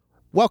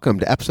Welcome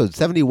to episode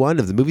 71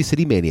 of the Movie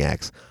City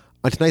Maniacs.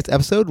 On tonight's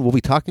episode, we'll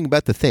be talking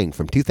about The Thing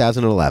from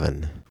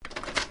 2011.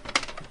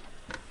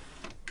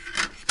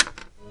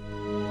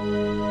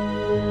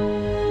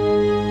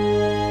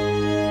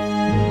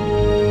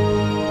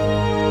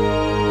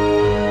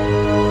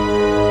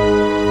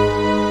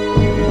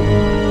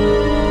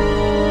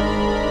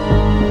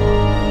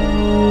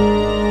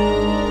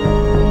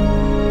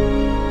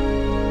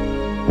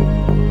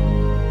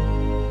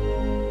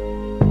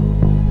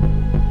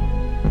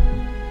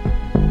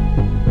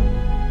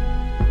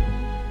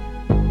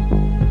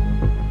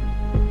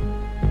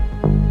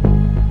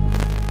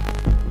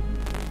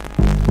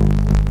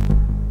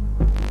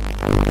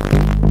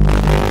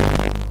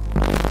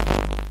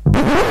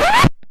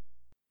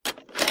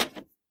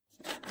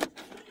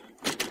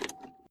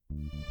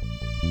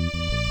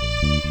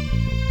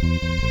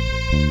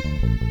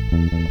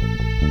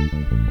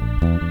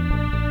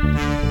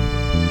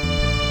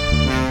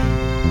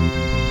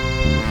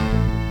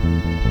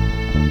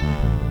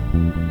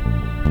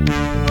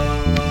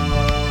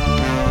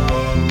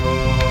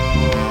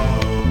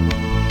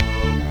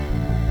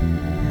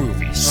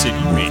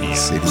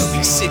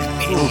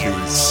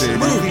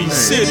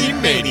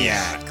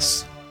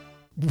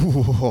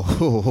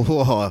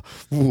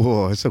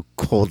 Whoa, it's so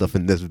cold up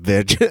in this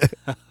bitch.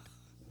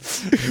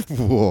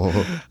 Whoa.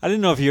 I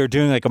didn't know if you were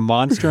doing like a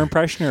monster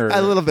impression or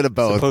a little bit of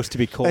both. Supposed to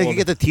be cold. I can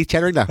get the teeth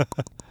chattering now.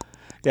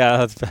 Yeah,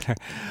 that's better.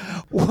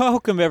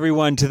 Welcome,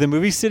 everyone, to the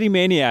Movie City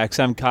Maniacs.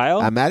 I'm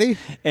Kyle. I'm Maddie.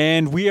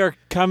 And we are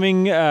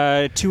coming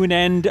to an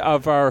end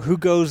of our Who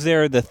Goes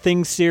There, The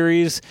Thing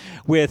series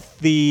with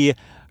the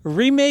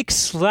remake /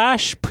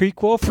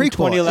 prequel from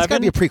 2011. It's got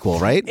to be a prequel,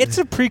 right? It's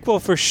a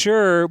prequel for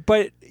sure,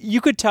 but you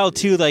could tell,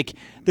 too, like,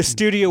 the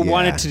studio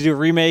wanted to do a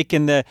remake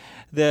and the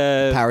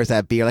powers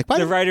that be are like,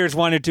 the writers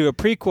wanted to do a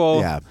prequel.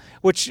 Yeah.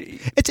 Which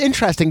it's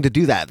interesting to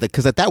do that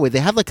because that way they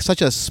have like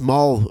such a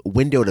small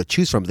window to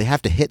choose from. They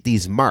have to hit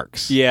these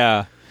marks.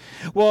 Yeah.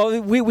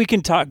 Well, we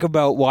can talk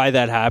about why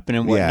that happened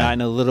and whatnot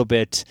in a little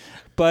bit.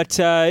 But,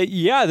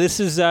 this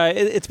is,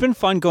 it's been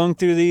fun going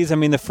through these. I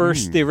mean,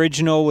 the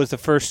original was the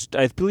first,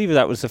 I believe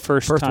that was the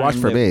first time watch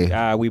for me.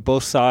 We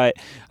both saw it.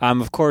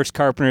 Of course,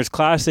 Carpenter's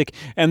classic.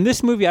 And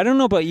this movie, I don't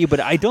know about you, but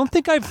I don't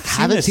think I've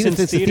seen it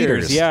since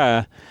theaters.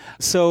 Yeah.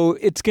 So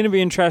it's going to be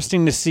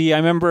interesting to see. I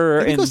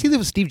remember... Did you go see that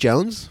with Steve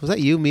Jones? Was that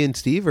you, me, and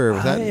Steve? Or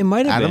was that It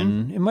might have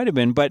Adam? been. It might have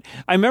been. But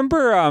I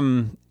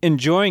remember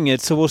enjoying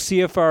it, so we'll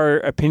see if our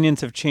opinions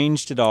have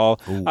changed at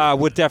all.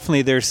 With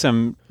definitely, there's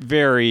some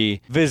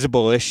very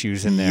visible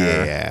issues in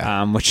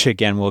there, which,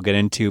 again, we'll get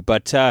into.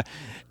 But...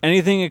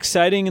 anything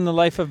exciting in the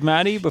life of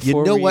Maddie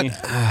before what?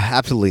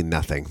 Absolutely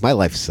nothing. My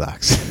life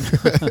sucks.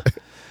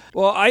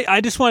 Well,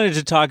 I just wanted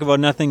to talk about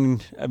nothing.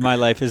 My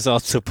life is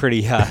also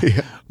pretty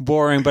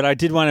boring, but I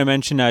did want to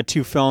mention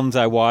 2 films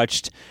I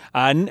watched.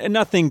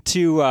 Nothing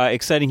too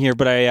exciting here,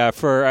 but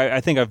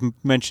I think I've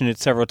mentioned it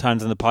several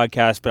times on the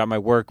podcast. But at my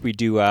work, we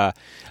do a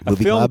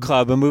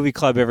movie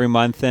club every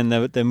month, and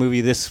the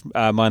movie this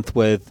month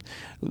with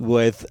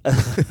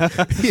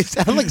you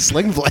sound like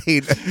Sling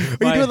Blade.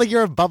 Are you doing like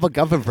your Bubba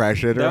Gump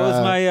impression?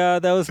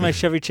 That was my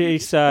Chevy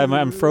Chase.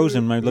 I'm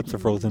frozen. My lips are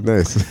frozen.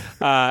 Nice.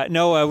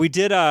 We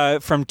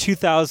did from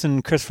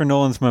 2000 Christopher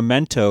Nolan's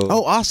Memento.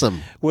 Oh,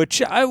 awesome!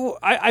 Which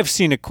I've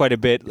seen it quite a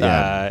bit.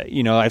 Yeah.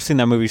 I've seen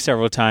that movie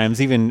several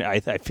times. Even I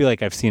feel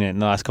like I've seen it in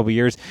the last couple of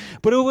years.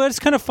 But it was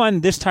kind of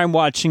fun this time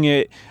watching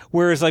it.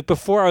 Whereas like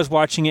before I was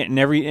watching it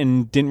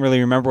and didn't really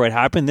remember what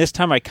happened. This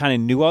time I kind of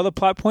knew all the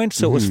plot points,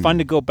 so it was fun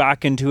to go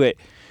back into it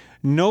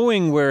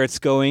knowing where it's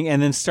going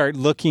and then start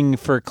looking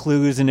for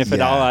clues and if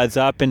it all adds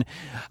up. And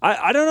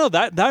I don't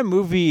know, that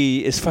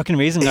movie is fucking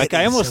amazing. Like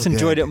I almost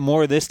enjoyed it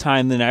more this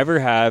time than I ever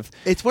have.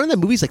 It's one of the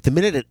movies like the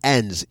minute it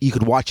ends, you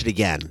could watch it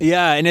again.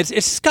 Yeah, and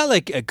it's got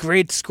like a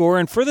great score,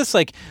 and for this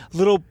like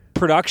little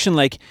production,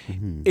 like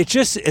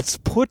it's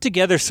put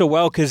together so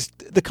well because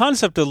the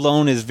concept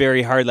alone is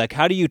very hard. Like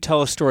how do you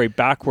tell a story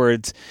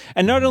backwards,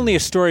 and not only a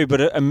story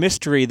but a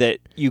mystery that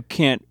you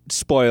can't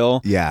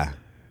spoil. Yeah.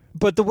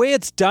 But the way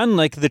it's done,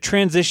 like the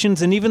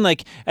transitions and even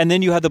like, and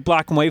then you have the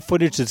black and white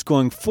footage that's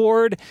going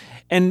forward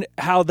and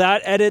how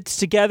that edits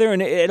together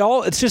and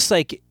it's just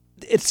like,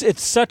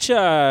 it's such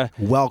a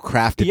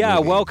well-crafted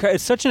movie.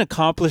 It's such an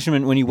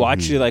accomplishment when you watch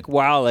it. You're like,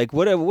 wow, like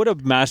what a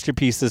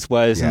masterpiece this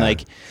was. And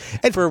like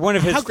for one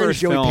of his first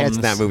films. Joey Pants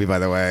in that movie, by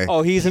the way.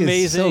 Oh, he's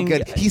amazing. So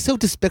good. He's so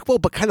despicable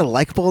but kind of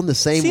likable in the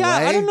same way.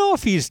 I don't know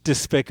if he's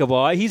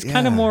despicable. He's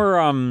kind of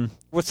more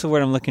what's the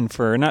word I'm looking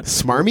for? Not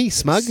smarmy,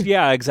 smug?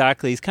 Yeah,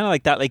 exactly. He's kind of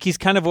like that. Like he's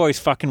kind of always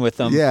fucking with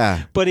them.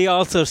 Yeah. But he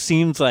also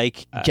seems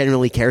like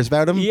genuinely cares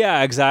about him.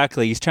 Yeah,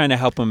 exactly. He's trying to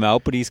help him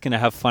out, but he's going to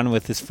have fun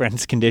with his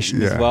friend's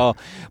condition as well.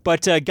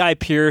 But Guy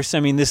Pearce,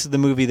 I mean, this is the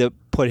movie that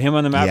put him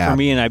on the map for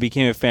me, and I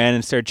became a fan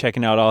and started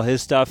checking out all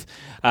his stuff.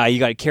 You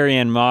got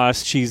Carrie-Anne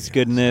Moss. She's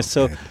good in this.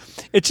 So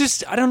it's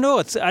just, I don't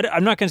know.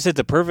 I'm not going to say it's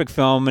a perfect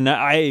film, and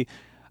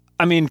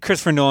I mean,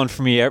 Christopher Nolan,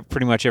 for me,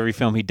 pretty much every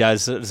film he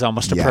does is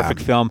almost a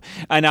perfect film.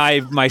 And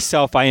I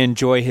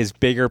enjoy his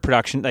bigger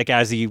production, like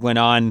as he went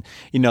on,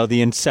 the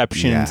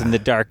Inceptions and the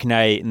Dark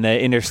Knight and the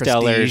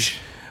Interstellars. Prestige.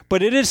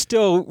 But it is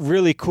still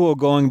really cool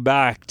going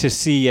back to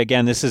see,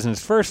 again, this isn't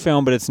his first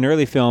film, but it's an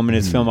early film in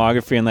his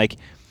filmography, and like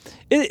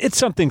it's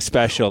something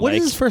special. What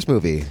like, is his first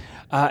movie?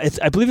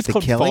 I believe it's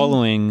called Killing?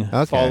 Following.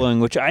 Okay. Following,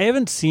 which I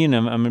haven't seen.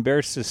 I'm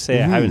embarrassed to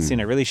say I haven't seen.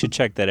 I really should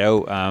check that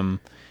out.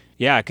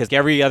 Yeah, because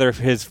every other of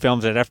his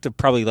films, I'd have to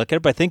probably look at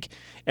it. But I think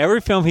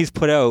every film he's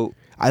put out,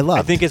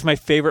 I think is my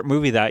favorite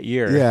movie that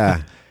year.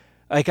 Yeah.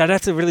 Like I'd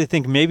have to really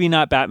think. Maybe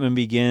not Batman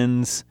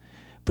Begins,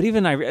 but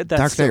even that's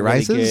Dark Knight really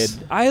Rises?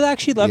 good. I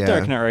actually love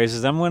Dark Knight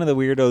Rises. I'm one of the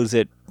weirdos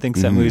that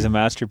thinks that movie's a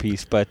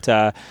masterpiece. But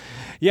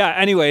yeah.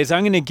 Anyways,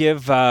 I'm going to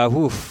give.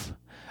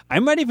 I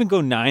might even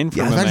go 9 for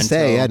Memento. I was going to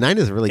say, 9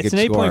 is a really good score.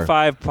 It's an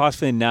 8.5,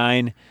 possibly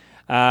 9.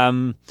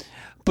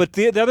 But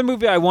the other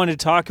movie I wanted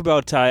to talk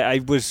about, I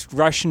was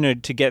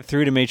rushing to get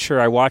through to make sure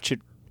I watch it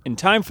in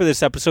time for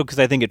this episode because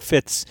I think it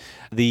fits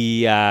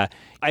the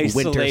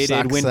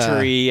isolated,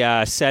 wintry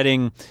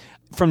setting.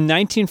 From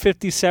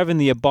 1957,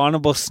 The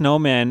Abominable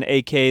Snowman,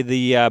 a.k.a.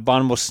 The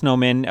Abominable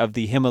Snowman of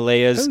the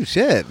Himalayas. Oh,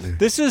 shit.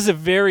 This is a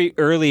very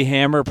early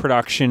Hammer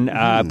production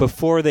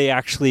before they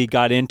actually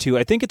got into,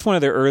 I think it's one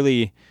of their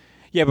early...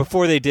 Yeah,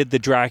 before they did the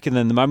Dracula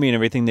and the Mummy and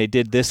everything, they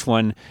did this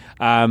one.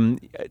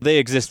 They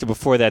existed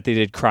before that. They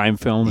did crime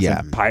films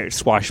and pirate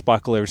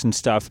swashbucklers and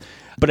stuff.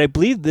 But I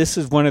believe this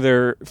is one of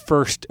their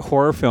first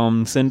horror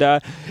films, and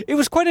it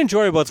was quite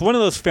enjoyable. It's one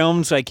of those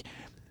films, like,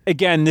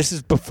 again, this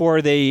is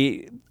before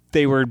they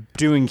were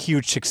doing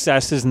huge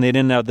successes and they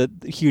didn't have the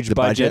huge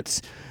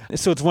budgets.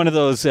 So it's one of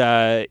those,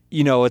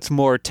 it's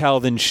more tell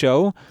than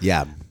show.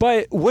 Yeah.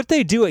 But what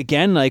they do,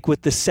 again, like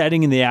with the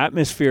setting and the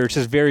atmosphere, it's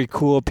just very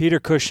cool. Peter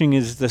Cushing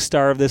is the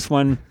star of this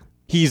one.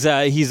 He's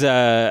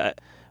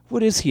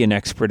what is he an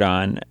expert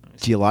on?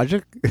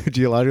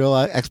 Geological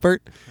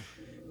expert?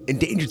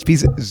 Endangered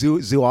species,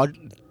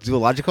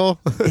 zoological?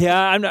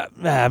 Yeah,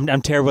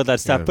 I'm terrible at that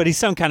stuff, but he's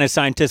some kind of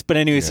scientist. But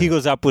anyways, he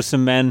goes up with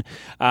some men,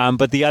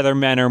 but the other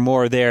men are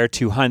more there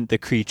to hunt the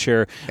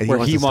creature, where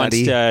he wants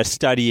to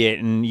study it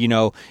and,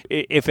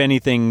 if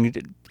anything,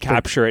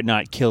 capture it,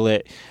 not kill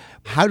it.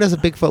 How does a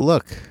Bigfoot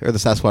look, or the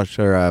Sasquatch?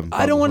 Or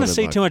I don't want to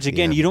say too much.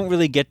 Again, you don't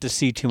really get to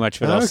see too much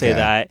of it. I'll say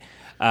that.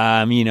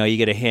 You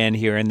get a hand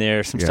here and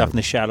there, some stuff in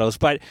the shadows.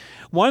 But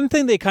one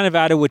thing they kind of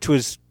added, which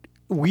was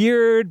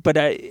weird, but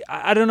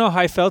I don't know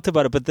how I felt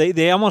about it, but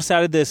they almost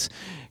added this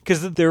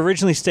because they're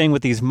originally staying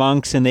with these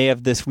monks and they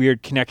have this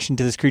weird connection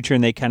to this creature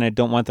and they kind of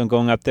don't want them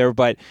going up there.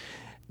 But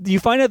you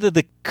find out that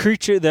the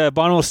creature, the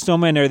Abominable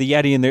Snowman or the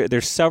Yeti, and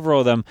there's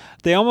several of them,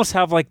 they almost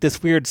have like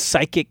this weird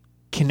psychic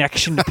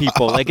connection to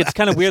people. Like it's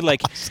kind of weird.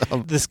 Like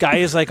this guy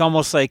is like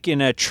almost like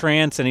in a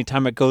trance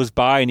anytime it goes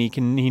by, and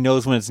he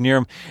knows when it's near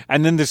him.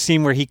 And then there's a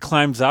scene where he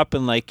climbs up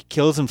and like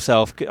kills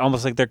himself,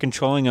 almost like they're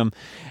controlling him.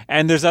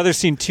 And there's other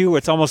scene too where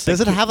it's almost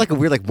does it have like a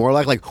weird like more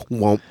like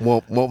womp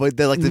womp womp?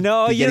 Like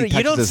no, the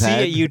you don't see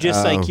head? it. You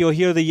just like you'll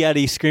hear the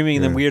Yeti screaming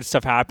and then weird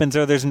stuff happens.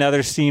 Or there's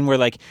another scene where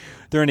like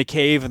they're in a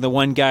cave and the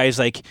one guy's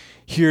like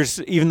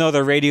hears, even though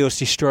the radio's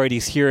destroyed,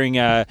 he's hearing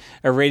a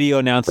radio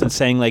announcement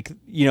saying like,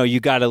 you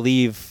got to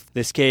leave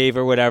this cave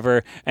or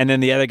whatever. And then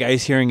the other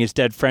guy's hearing his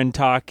dead friend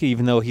talk,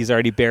 even though he's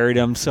already buried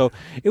him. So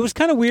it was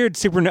kind of weird,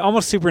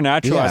 almost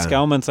supernatural-esque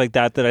elements like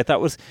that I thought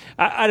was,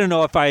 I don't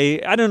know if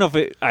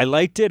I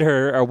liked it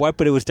or what,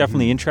 but it was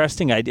definitely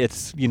interesting.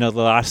 It's, the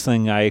last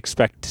thing I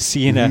expect to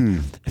see in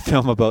a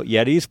film about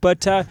Yetis.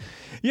 But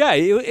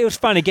it was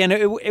fun. Again,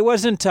 it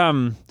wasn't...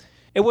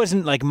 It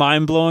wasn't like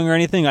mind blowing or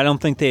anything. I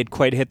don't think they had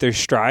quite hit their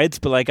strides,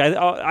 but like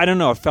I don't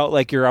know. It felt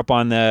like you're up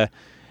on the,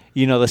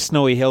 the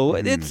snowy hill.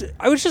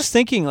 I was just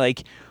thinking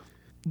like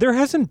there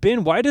hasn't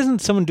been. Why doesn't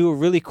someone do a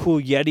really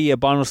cool Yeti,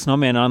 Abominable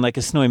Snowman on like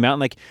a snowy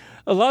mountain? Like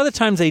a lot of the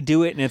times they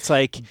do it, and it's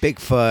like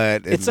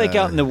Bigfoot. It's like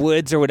out in the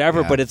woods or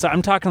whatever. Yeah. But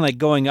I'm talking like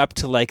going up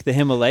to like the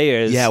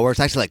Himalayas. Yeah, where it's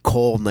actually like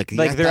cold and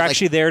like they're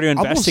actually there to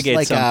investigate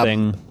like,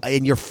 something.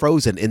 And you're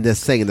frozen in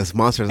this thing, in this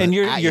monster, and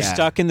you're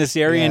stuck in this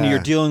area, and you're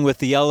dealing with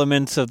the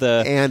elements of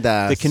the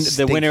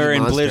winter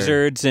and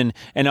blizzards, and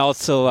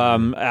also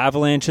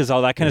avalanches,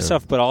 all that kind of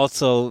stuff. But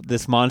also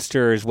this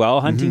monster as well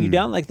hunting you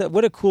down. Like that.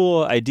 What a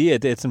cool idea!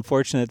 It's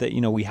unfortunate that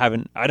we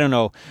haven't. I don't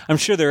know. I'm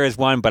sure there is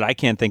one, but I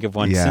can't think of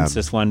one since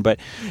this one. But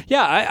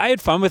yeah, I had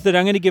fun with it.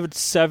 I'm going to give it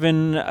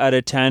 7 out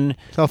of 10.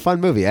 So a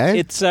fun movie, eh?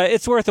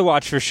 It's worth a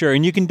watch for sure,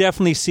 and you can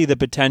definitely see the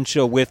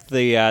potential with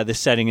the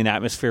setting and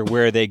atmosphere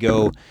where they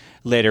go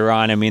later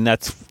on. I mean,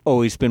 that's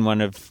always been one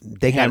of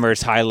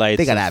Hammer's highlights.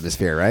 They got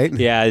atmosphere, right?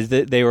 Yeah,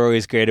 they were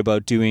always great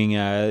about doing.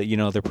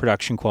 Their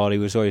production quality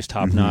was always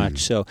top notch.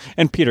 So,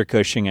 and Peter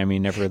Cushing, I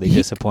mean, never really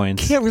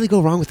disappoints. Can't really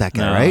go wrong with that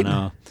guy, right?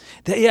 No.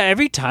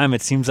 Every time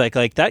it seems like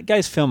that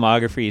guy's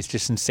filmography is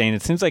just insane.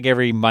 It seems like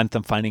every month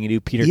I'm finding a new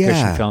Peter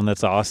Cushing film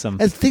that's awesome.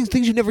 And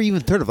things you never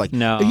even heard of. Like,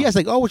 no. Yes,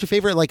 like, oh, what's your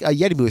favorite like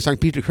Yeti movie starring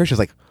Peter Cushing? It's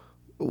like,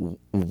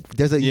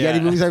 there's a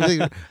Yeti movies. I'm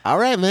like, all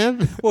right,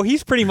 man. Well,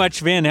 he's pretty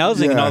much Van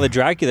Helsing in all the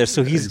Dracula,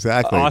 so he's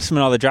awesome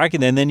in all the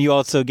Dracula. And then you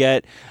also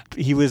get,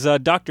 he was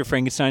Dr.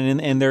 Frankenstein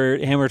in their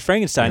Hammer's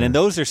Frankenstein, and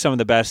those are some of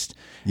the best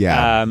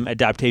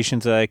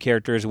adaptations of that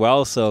character as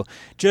well. So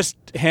just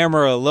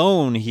Hammer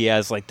alone, he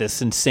has like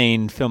this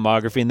insane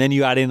filmography, and then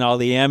you add in all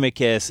the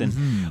Amicus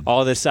and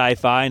all the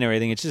sci-fi and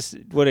everything. It's just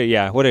what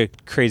a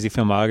crazy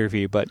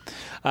filmography. But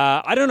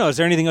I don't know. Is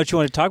there anything else you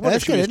want to talk about? Or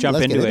should we just jump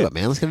into it,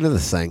 man? Let's get into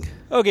this thing.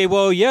 Okay,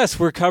 well, yes,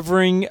 we're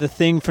covering The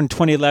Thing from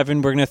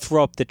 2011. We're going to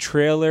throw up the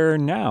trailer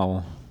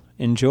now.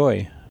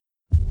 Enjoy.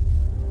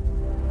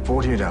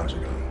 48 hours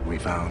ago, we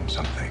found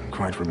something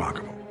quite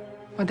remarkable.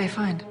 What'd they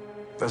find?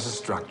 There's a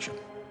structure.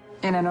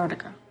 In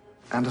Antarctica?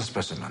 And a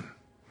specimen.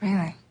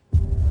 Really?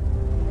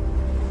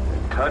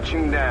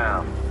 Touching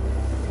down.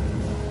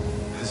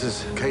 This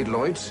is Kate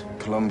Lloyd's,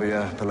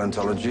 Columbia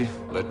Paleontology.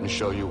 Let me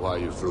show you why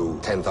you flew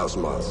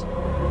 10,000 miles.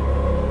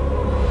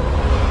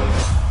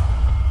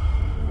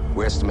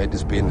 We estimate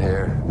it's been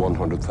here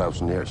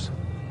 100,000 years.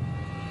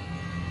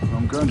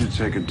 I'm going to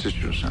take a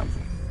tissue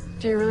sample.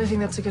 Do you really think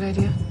that's a good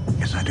idea?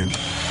 Yes, I do.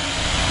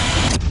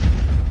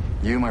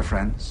 You, my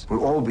friends,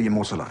 will all be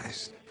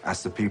immortalized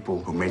as the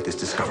people who made this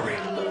discovery.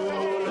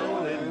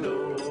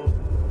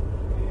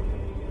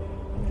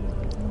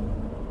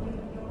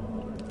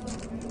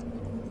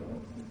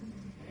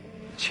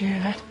 Did you hear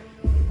that?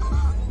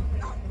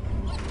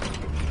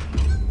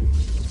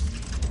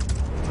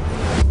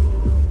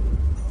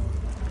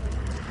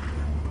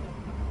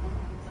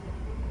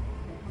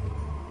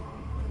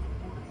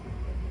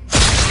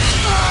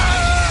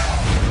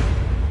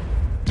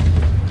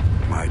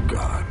 My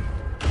God.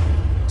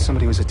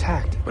 Somebody was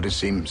attacked. But it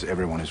seems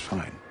everyone is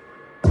fine.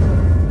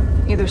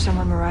 Either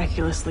someone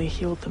miraculously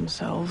healed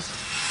themselves,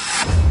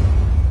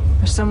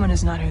 or someone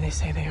is not who they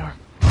say they are.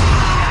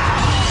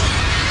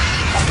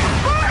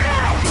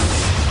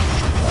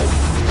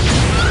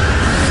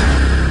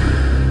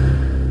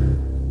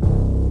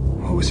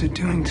 What was it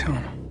doing to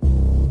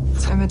him?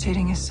 It's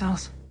imitating his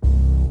cells.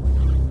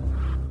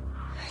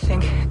 I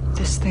think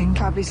this thing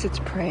copies its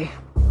prey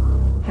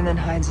and then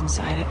hides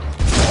inside it.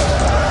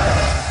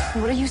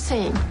 What are you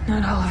saying?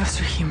 Not all of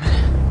us are human.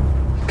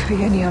 It could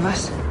be any of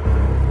us.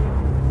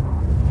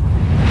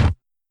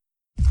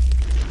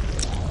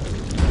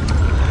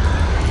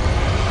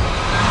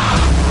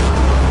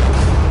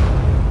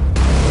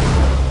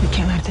 We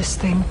can't let this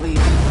thing leave.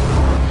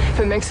 If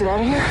it makes it out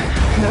of here,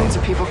 millions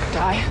of people could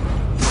die.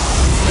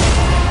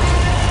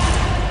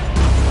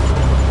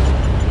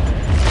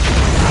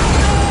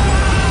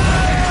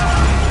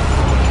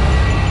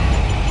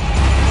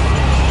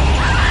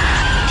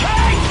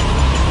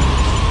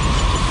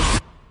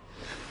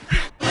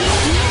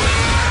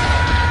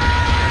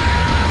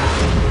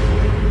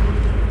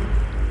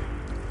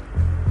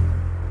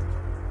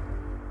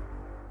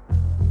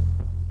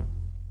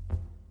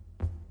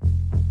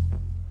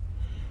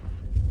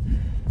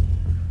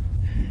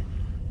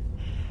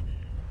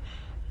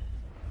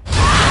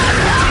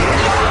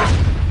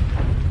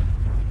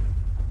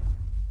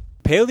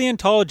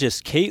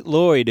 Paleontologist Kate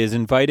Lloyd is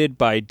invited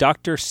by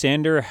Dr.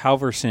 Sander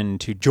Halvorsen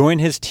to join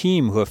his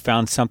team who have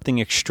found something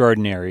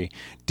extraordinary.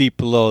 Deep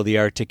below the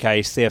Arctic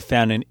ice, they have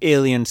found an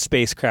alien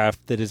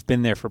spacecraft that has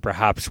been there for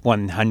perhaps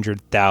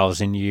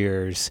 100,000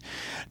 years.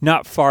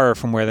 Not far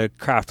from where the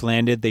craft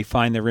landed, they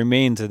find the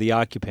remains of the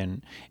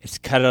occupant. It's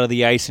cut out of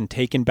the ice and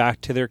taken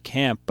back to their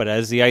camp, but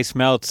as the ice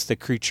melts, the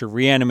creature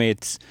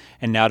reanimates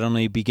and not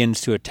only begins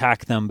to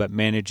attack them, but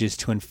manages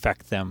to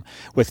infect them,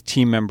 with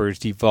team members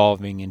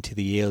devolving into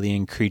the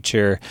alien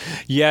creature.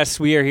 Yes,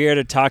 we are here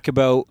to talk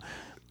about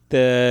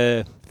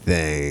the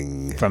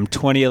Thing from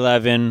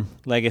 2011.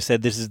 Like I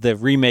said, this is the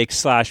remake /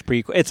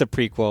 prequel. It's a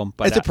prequel,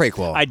 but it's a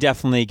prequel. I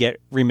definitely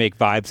get remake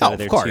vibes out of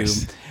there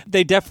course. too.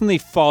 They definitely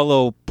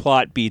follow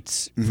plot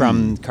beats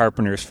from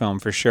Carpenter's film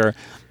for sure.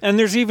 And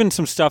there's even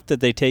some stuff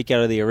that they take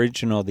out of the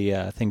original,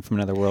 the Thing from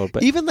Another World.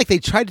 But even like they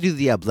tried to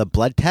do the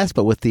blood test,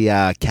 but with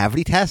the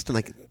cavity test, and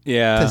like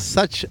to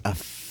such a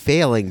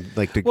failing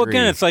degree. Well,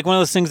 again, it's like one of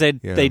those things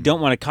they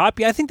don't want to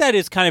copy. I think that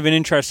is kind of an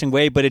interesting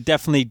way, but it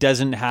definitely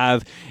doesn't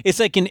have.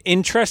 It's like an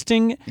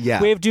interesting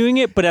way of doing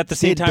it, but at the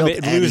same time,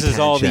 it loses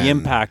all the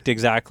impact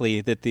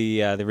exactly that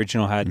the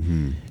original had.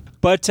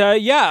 But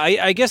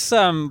I guess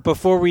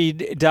before we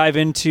dive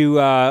into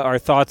our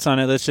thoughts on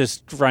it, let's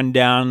just run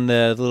down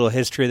the little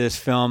history of this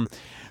film.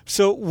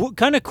 So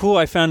kind of cool,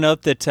 I found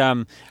out that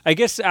I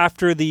guess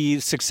after the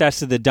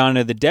success of the Dawn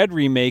of the Dead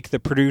remake, the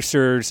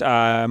producers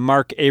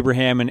Mark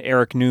Abraham and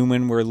Eric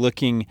Newman were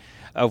looking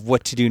of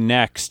what to do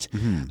next.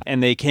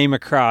 And they came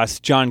across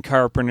John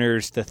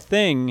Carpenter's The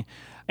Thing.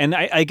 And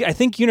I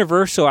think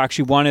Universal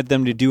actually wanted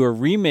them to do a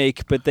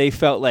remake, but they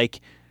felt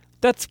like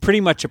that's pretty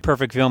much a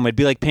perfect film. It'd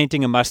be like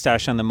painting a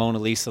mustache on the Mona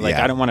Lisa.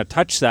 I don't want to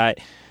touch that.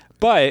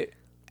 But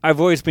I've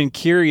always been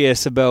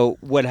curious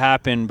about what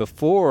happened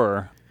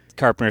before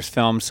Carpenter's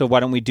film, so why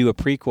don't we do a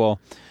prequel?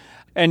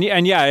 And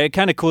yeah, it's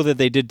kind of cool that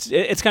they did.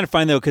 It's kind of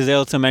fun though, because they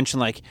also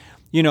mentioned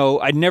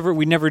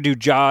we'd never do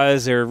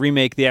Jaws or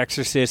remake The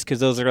Exorcist because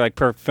those are like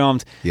perfect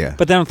films. Yeah.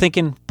 But then I'm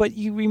thinking, but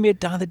you remade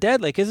Dawn of the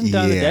Dead. Like, isn't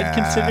Dawn of the Dead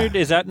considered?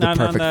 Is that not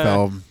perfect on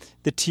film?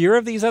 The tier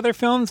of these other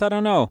films? I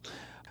don't know.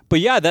 But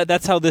yeah,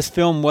 that's how this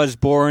film was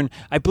born.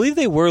 I believe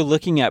they were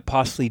looking at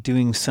possibly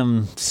doing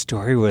some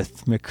story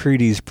with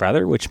McCready's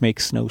brother, which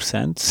makes no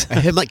sense.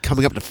 Him like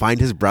coming up to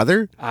find his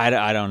brother? I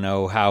don't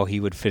know how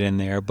he would fit in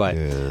there, but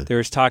there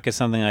was talk of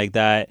something like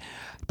that.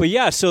 But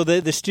yeah, so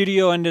the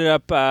studio ended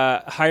up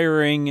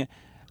hiring,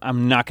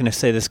 I'm not going to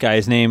say this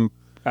guy's name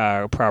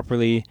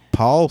properly.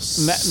 Paul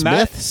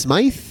Smith?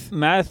 Smythe?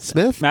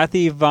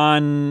 Matthew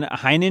Von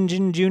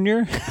Heiningen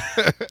Jr.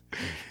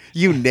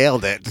 You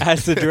nailed it.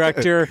 As the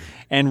director,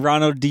 and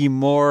Ronald D.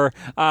 Moore.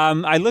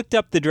 I looked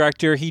up the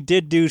director. He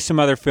did do some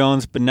other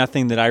films, but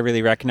nothing that I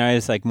really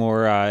recognize, like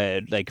more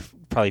like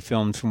probably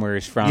films from where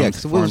he's from. Yeah,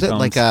 because what was it,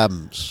 like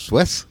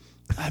Swiss?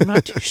 I'm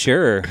not too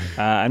sure.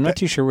 I'm not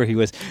too sure where he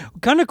was.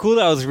 Kind of cool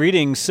that I was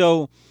reading.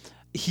 So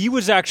he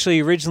was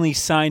actually originally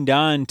signed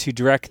on to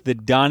direct the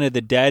Dawn of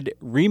the Dead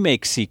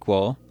remake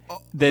sequel.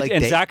 That like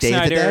and Zack Day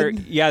of the Snyder,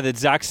 Dead? that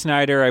Zack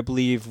Snyder, I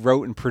believe,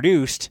 wrote and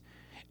produced.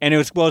 And it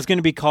was going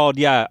to be called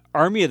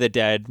Army of the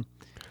Dead,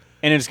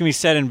 and it was going to be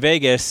set in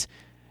Vegas.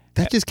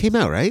 That just came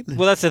out, right?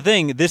 Well, that's the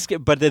thing.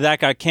 But that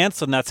got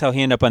canceled, and that's how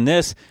he ended up on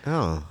this.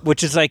 Oh,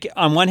 which is like,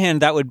 on one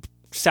hand, that would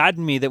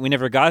sadden me that we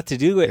never got to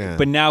do it,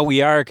 but now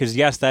we are, because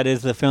yes, that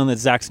is the film that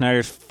Zack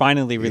Snyder's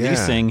finally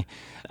releasing. Yeah.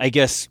 I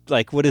guess,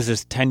 like, what is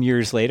this, 10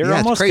 years later? Yeah,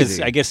 almost? it's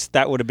crazy. I guess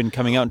that would have been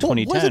coming out in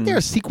 2010. Wasn't there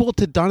a sequel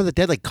to Dawn of the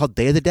Dead, like called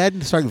Day of the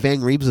Dead, starring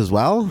Ving Rhames as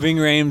well? Ving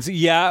Rhames,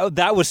 yeah,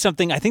 that was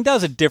something. I think that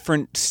was a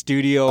different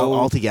studio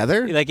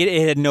altogether. Like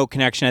it had no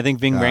connection. I think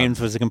Ving Rhames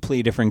was a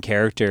completely different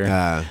character.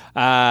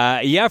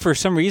 For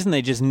some reason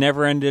they just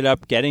never ended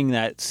up getting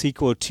that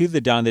sequel to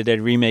the Dawn of the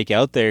Dead remake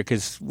out there,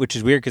 which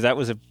is weird because that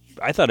was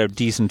I thought a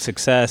decent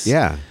success.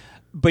 Yeah.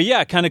 But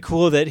yeah, kind of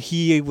cool that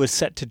he was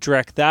set to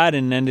direct that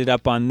and ended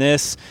up on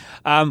this.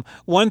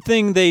 One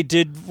thing they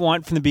did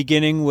want from the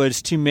beginning was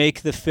to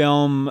make the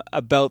film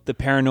about the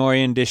paranoia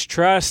and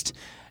distrust,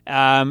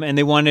 and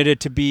they wanted it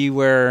to be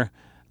where,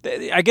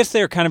 I guess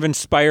they were kind of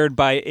inspired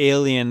by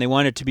Alien. They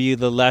wanted it to be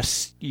the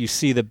less you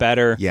see, the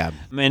better. Yeah.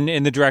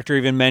 And the director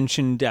even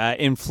mentioned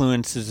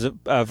influences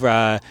of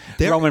Roman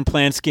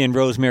Polanski and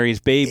Rosemary's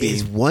Baby.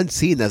 There's one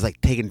scene that's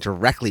like taken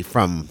directly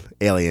from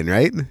Alien,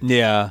 right?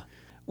 Yeah.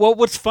 Well,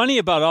 what's funny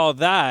about all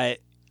that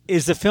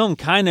is the film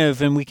kind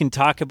of, and we can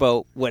talk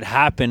about what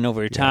happened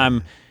over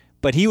time,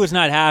 but he was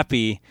not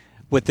happy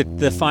with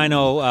the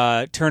final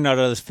turnout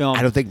of this film.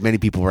 I don't think many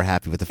people were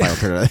happy with the final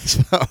turnout of this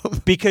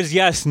film. Because,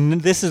 yes,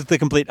 this is the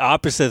complete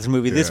opposite of this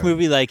movie. Yeah. This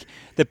movie, like,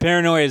 the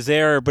paranoia is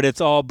there, but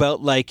it's all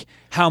about, like,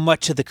 how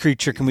much of the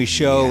creature can we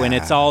show, and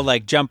it's all,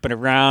 like, jumping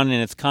around,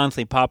 and it's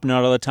constantly popping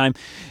out all the time.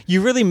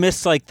 You really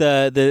miss, like,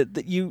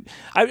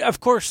 of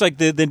course, like,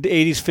 the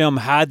 80s film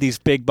had these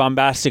big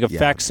bombastic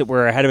effects that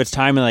were ahead of its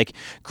time and, like,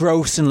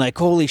 gross and, like,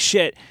 holy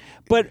shit.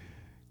 But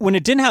when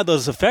it didn't have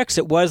those effects,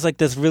 it was like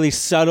this really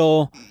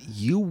subtle.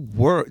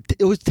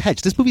 It was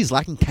tense. This movie is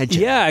lacking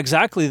tension. Yeah,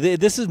 exactly.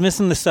 This is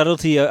missing the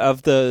subtlety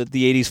of the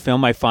 80s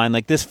film, I find.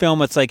 Like this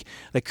film, it's like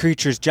the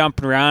creature's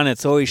jumping around.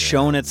 It's always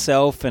showing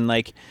itself. And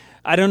like,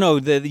 I don't know,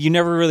 you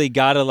never really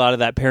got a lot of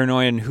that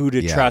paranoia and who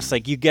to trust.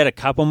 Like you get a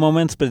couple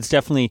moments, but it's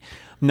definitely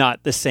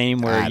not the same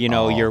where,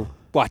 you're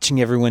watching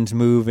everyone's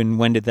move and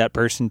when did that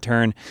person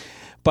turn.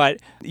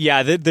 But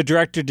yeah, the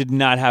director did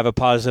not have a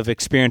positive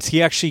experience.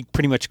 He actually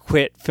pretty much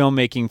quit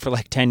filmmaking for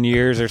like 10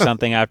 years or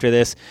something after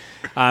this,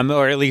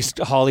 or at least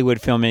Hollywood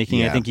filmmaking.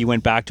 Yeah. I think he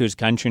went back to his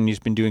country and he's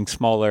been doing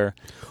smaller.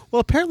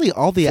 Well, apparently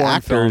all the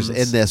actors films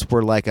in this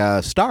were like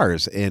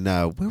stars in,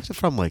 where was it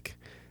from? Like,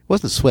 it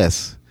wasn't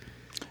Swiss.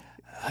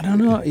 I don't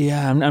know.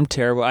 Yeah, I'm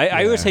terrible.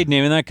 I always hate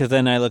naming that because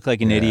then I look like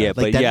an idiot.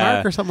 Like but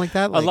Denmark or something like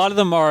that? Like, a lot of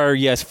them are,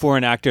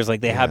 foreign actors.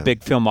 Like they have big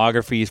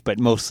filmographies, but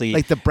mostly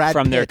like the Brad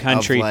from Pitt their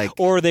country.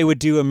 Or they would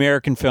do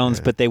American films,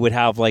 but they would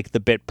have like the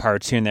bit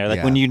parts here and there.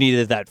 Like when you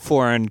needed that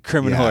foreign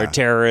criminal or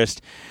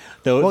terrorist.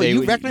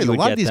 You recognize a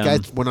lot of these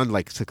guys went on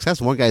like success.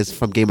 One guy's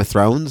from Game of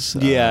Thrones.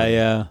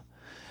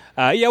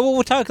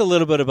 We'll talk a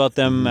little bit about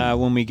them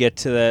when we get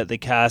to the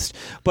cast.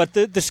 But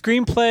the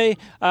screenplay,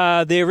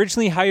 they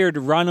originally hired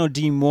Ronald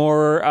D.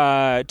 Moore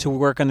to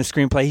work on the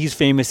screenplay. He's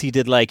famous. He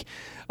did like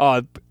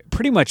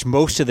pretty much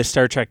most of the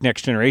Star Trek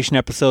Next Generation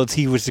episodes.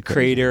 He was the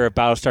creator of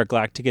Battlestar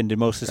Galactica and did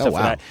most of the stuff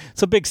for that.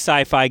 So big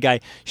sci-fi guy.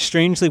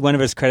 Strangely, one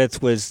of his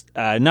credits was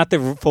not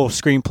the full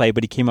screenplay,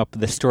 but he came up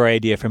with the story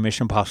idea for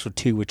Mission Impossible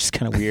 2, which is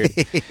kind of weird.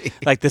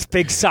 Like this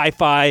big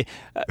sci-fi,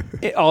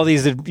 all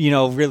these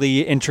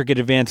really intricate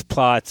advanced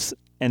plots,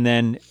 and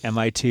then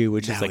MI2,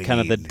 which is like kind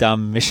of the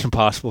dumb Mission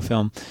Impossible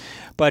film.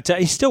 But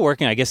he's still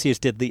working. I guess he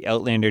just did the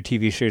Outlander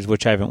TV series,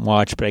 which I haven't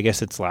watched, but I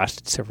guess it's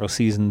lasted several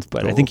seasons.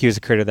 But I think he was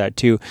a creator of that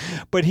too.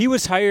 But he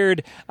was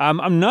hired.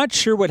 I'm not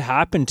sure what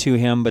happened to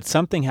him, but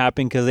something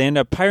happened because they ended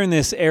up hiring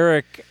this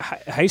Eric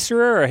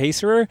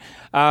Heiserer.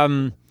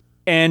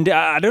 And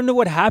I don't know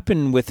what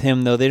happened with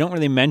him, though. They don't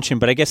really mention,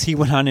 but I guess he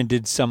went on and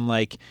did some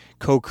like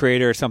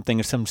co-creator or something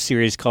of some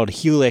series called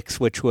Helix,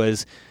 which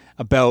was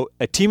about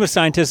a team of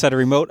scientists at a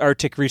remote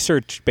Arctic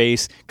research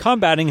base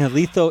combating a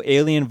lethal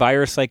alien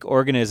virus-like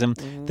organism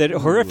that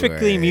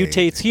horrifically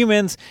mutates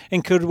humans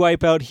and could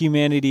wipe out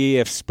humanity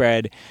if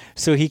spread.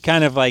 So he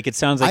kind of like, it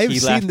sounds like I've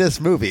seen this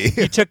movie.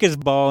 He took his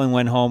ball and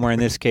went home, or in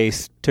this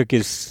case, took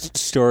his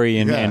story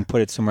and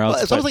put it somewhere else.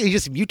 Well, it's almost like he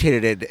just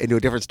mutated it into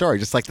a different story,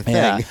 just like the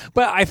thing.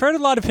 But I've heard a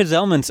lot of his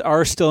elements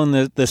are still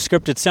in the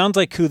script. It sounds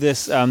like who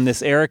this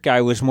Eric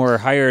guy was more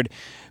hired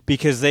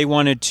because they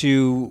wanted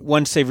to,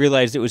 once they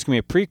realized it was going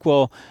to be a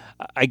prequel,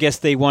 I guess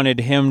they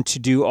wanted him to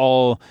do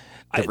all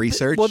the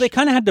research. Well, they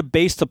kind of had to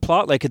base the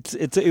plot. Like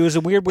it was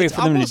a weird way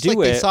for them to do like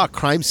it. They saw a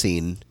crime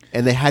scene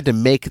and they had to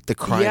make the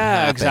crime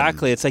happen.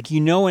 Exactly. It's like,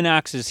 an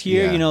axe is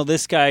here. Yeah.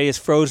 This guy is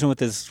frozen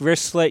with his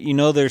wrist slit.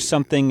 There's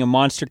a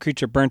monster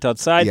creature burnt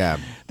outside. Yeah.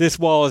 This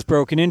wall is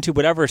broken into,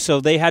 whatever. So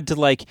they had to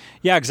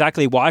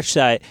watch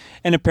that.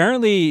 And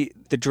apparently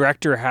the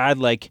director had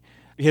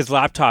his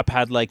laptop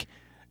had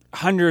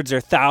hundreds or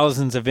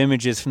thousands of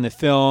images from the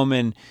film,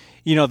 and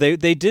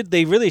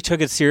they really took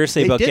it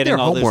seriously about getting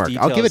all those details.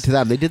 I'll give it to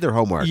them. They did their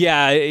homework.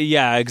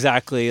 Yeah,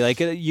 exactly.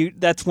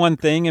 That's one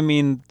thing. I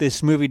mean,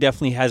 this movie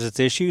definitely has its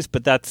issues,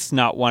 but that's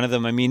not one of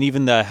them. I mean,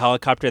 even the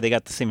helicopter, they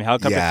got the same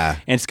helicopter, and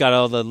it's got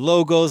all the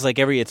logos.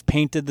 It's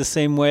painted the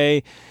same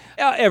way.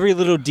 Every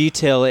little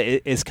detail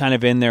is kind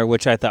of in there,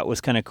 which I thought was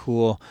kind of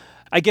cool.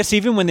 I guess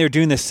even when they were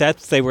doing the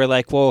sets, they were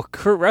like, well,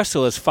 Kurt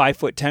Russell is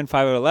 5'10",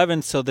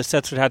 5'11", so the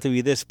sets would have to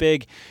be this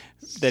big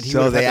that he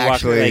would have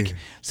to walk.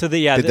 So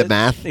they did the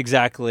math.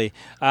 Exactly.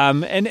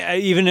 And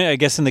even, I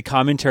guess, in the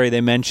commentary,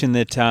 they mentioned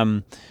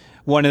that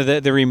one of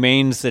the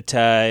remains that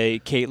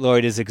Kate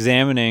Lloyd is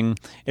examining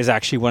is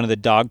actually one of the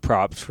dog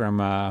props from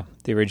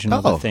the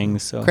original thing.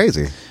 So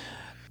crazy.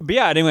 But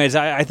yeah, anyways,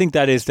 I think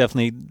that is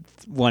definitely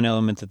one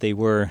element that they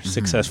were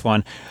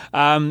successful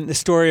on. The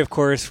story, of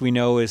course, we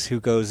know is who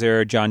goes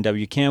there. John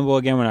W. Campbell.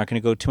 Again, we're not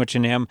going to go too much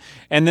into him.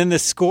 And then the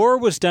score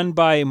was done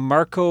by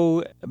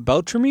Marco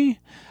Beltrami.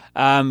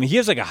 He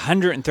has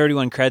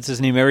 131 credits. His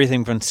name,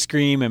 everything from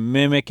Scream and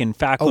Mimic and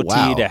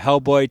Faculty to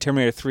Hellboy,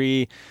 Terminator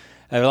 3.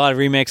 A lot of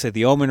remakes like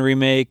the Omen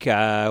remake,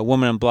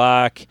 Woman in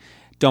Black,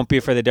 Don't Be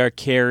Afraid of the Dark,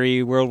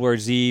 Carrie, World War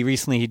Z.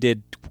 Recently he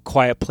did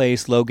Quiet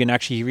Place, Logan.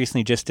 Actually, he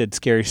recently just did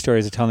Scary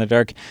Stories to Tell in the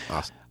Dark.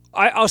 Awesome.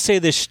 I'll say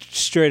this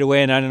straight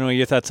away, and I don't know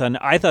your thoughts on.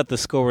 I thought the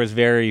score was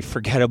very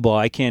forgettable.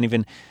 I can't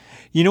even.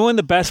 When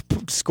the best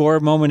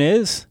score moment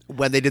is?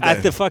 When they did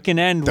at the fucking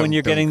end, when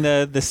you're getting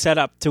the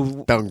setup to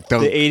the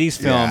 80s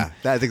film. Yeah,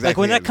 that's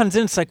exactly when that comes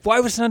in, it's like, why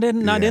was it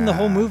not in the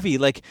whole movie?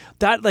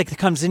 That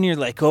comes in, you're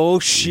like, oh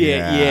shit,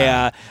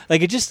 yeah.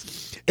 It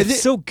just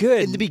it's so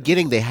good. In the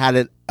beginning, they had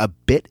it a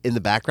bit in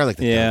the background, like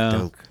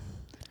the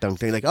dunk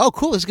thing, like, oh,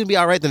 cool, this is gonna be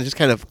all right. Then it just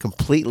kind of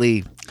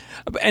completely.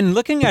 And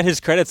looking at his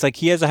credits,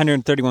 he has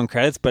 131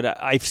 credits,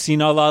 but I've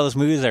seen a lot of those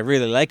movies. I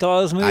really like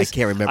all those movies. I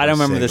can't remember. I don't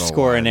remember the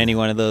score in any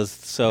one of those.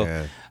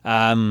 So,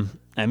 I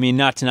mean,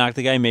 not to knock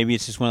the guy. Maybe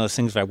it's just one of those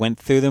things. If I went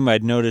through them,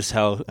 I'd notice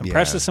how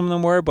impressive some of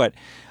them were. But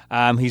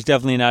he's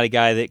definitely not a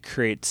guy that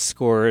creates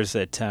scores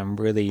that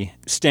really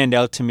stand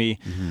out to me.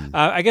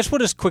 I guess we'll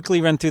just quickly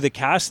run through the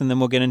cast, and then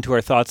we'll get into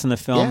our thoughts on the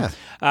film.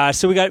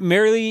 So we got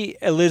Mary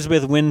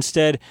Elizabeth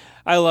Winstead.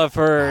 I love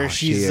her.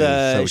 She's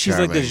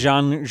like the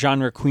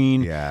genre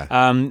queen.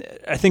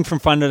 I think from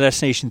Final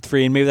Destination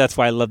 3, and maybe that's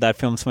why I love that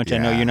film so much. I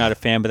know you're not a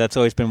fan, but that's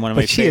always been one of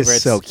my favorites. She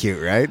is so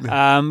cute, right?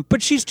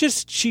 But she's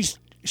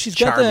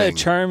got the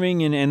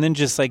charming and then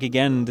just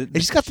again,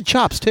 she's got the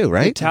chops too,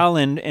 right? The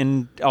talent,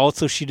 and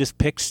also she just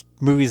picks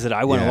movies that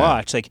I want to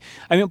watch.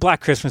 Black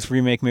Christmas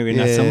remake, maybe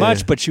not so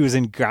much, but she was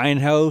in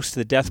Grindhouse,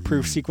 the Death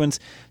Proof sequence,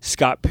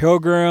 Scott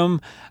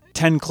Pilgrim,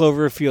 10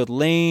 Cloverfield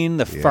Lane,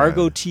 the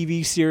Fargo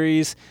TV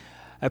series.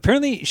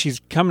 Apparently,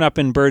 she's coming up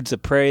in Birds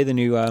of Prey, the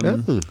new.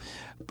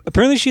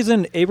 Apparently, she's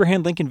in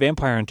Abraham Lincoln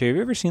Vampire Hunter. Have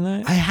you ever seen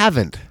that? I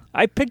haven't.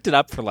 I picked it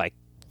up for $3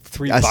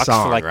 for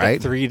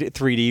the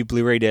 3D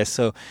Blu-ray disc.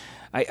 So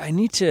I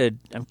need to.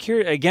 I'm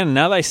curious again.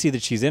 Now that I see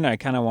that she's in it, I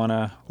kind of want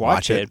to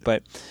watch it.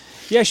 But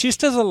yeah, she just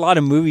does a lot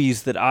of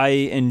movies that I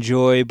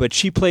enjoy. But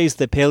she plays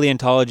the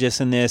paleontologist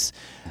in this.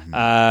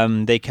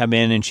 They come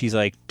in and she's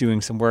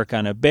doing some work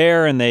on a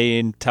bear, and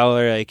they tell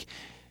her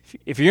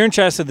if you're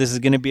interested, this is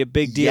going to be a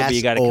big deal, but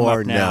you got to come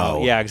up now.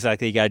 No. Yeah,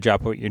 exactly. You got to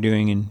drop what you're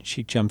doing, and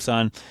she jumps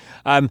on.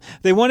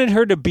 They wanted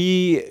her to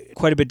be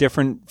quite a bit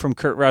different from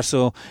Kurt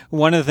Russell.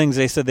 One of the things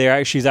they said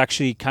she's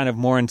actually kind of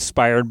more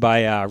inspired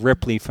by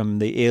Ripley from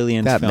the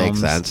Aliens films. That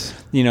makes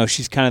sense.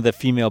 She's kind of the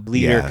female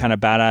leader, kind of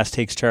badass,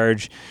 takes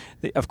charge.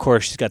 Of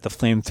course, she's got the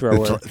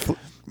flamethrower.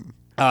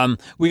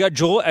 We got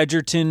Joel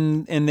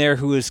Edgerton in there,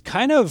 who is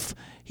kind of.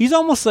 He's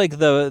almost like he's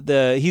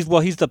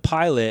the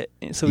pilot,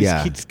 so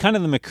he's kind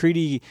of the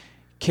MacReady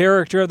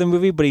character of the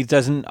movie, but he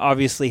doesn't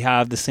obviously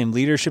have the same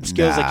leadership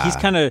skills. He's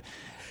kind of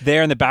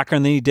there in the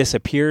background, then he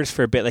disappears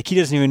for a bit. He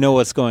doesn't even know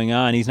what's going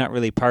on. He's not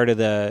really part of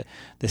the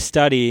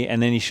study,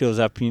 and then he shows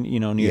up, near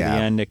the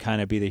end to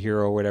kind of be the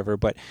hero or whatever.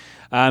 But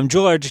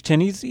Joel Edgerton,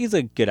 he's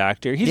a good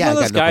actor. He's one of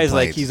those guys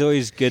he's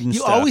always good and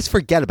stuff. You always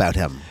forget about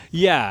him.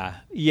 Yeah,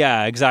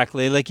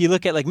 exactly. You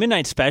look at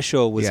Midnight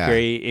Special was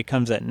great. It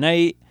comes at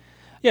night.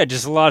 Yeah,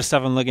 just a lot of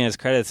stuff. I'm looking at his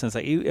credits, and it's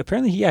like,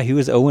 apparently, he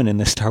was Owen in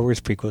the Star Wars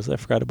prequels. I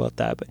forgot about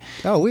that. But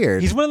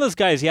weird. He's one of those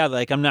guys,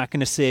 like, I'm not going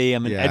to say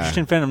I'm an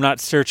Edgerton fan. I'm not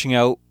searching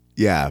out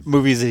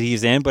movies that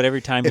he's in, but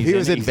every time if he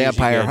was in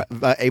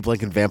Abe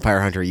Lincoln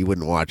Vampire Hunter, you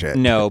wouldn't watch it.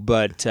 No,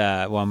 but,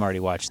 I'm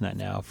already watching that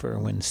now for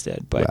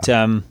Winstead. But,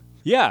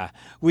 yeah,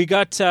 we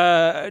got.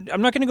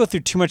 I'm not going to go through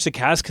too much of the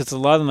cast because a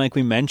lot of them, like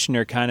we mentioned,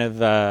 are kind of.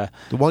 The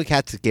one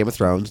cat's Game of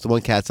Thrones. The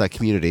one cat's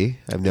Community.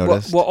 I've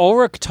noticed. Well,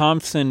 Ulrich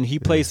Thompson, he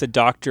plays the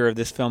Doctor of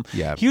this film.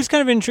 Yeah, he was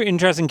kind of an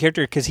interesting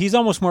character because he's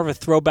almost more of a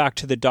throwback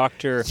to the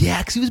Doctor. Yeah,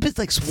 because he was a bit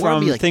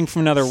swarmy, Thing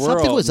from Another World.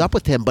 Something was up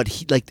with him, but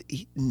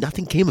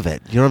nothing came of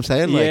it. You know what I'm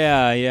saying?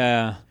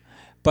 Yeah.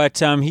 But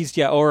he's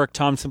Ulrich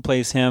Thompson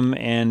plays him,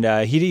 and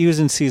he was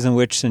in Season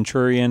Witch,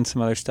 Centurion,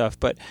 some other stuff,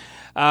 but.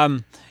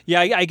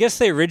 I guess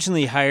they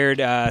originally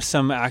hired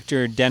some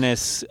actor,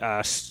 Dennis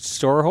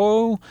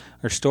Storhoy,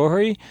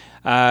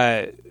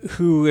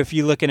 who, if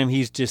you look at him,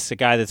 he's just a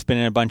guy that's been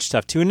in a bunch of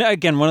stuff too. And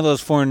again, one of those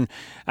foreign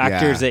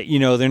actors that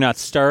they're not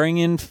starring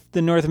in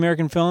the North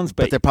American films,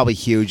 but they're probably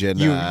huge. And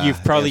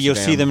you'll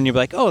see them and you'll be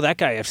like, oh, that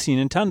guy I've seen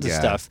in tons of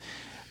stuff.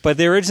 But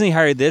they originally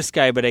hired this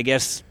guy, but I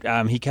guess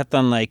he kept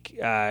on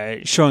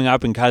showing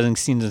up and causing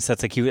scenes and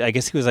sets. I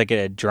guess he was like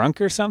a drunk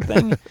or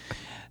something.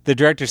 The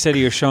director said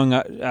he was showing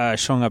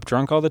up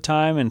drunk all the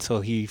time, and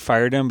so he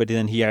fired him. But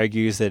then he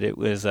argues that it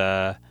was,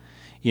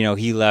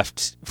 he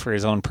left for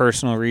his own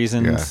personal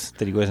reasons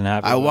that he wasn't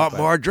happy. I want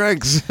more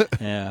drinks.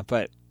 Yeah,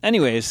 but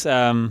anyways,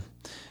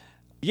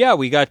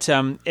 we got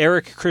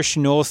Eric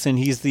Christian Olsen.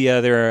 He's the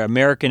other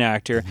American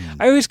actor.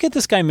 I always get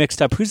this guy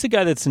mixed up. Who's the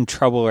guy that's in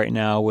trouble right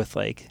now with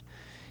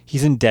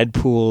He's in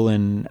Deadpool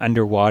and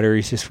Underwater.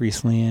 He's just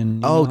recently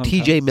in.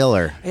 T.J.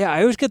 Miller. Yeah,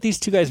 I always get these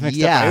two guys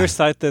mixed up. I always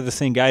thought they're the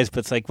same guys, but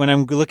it's like when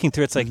I'm looking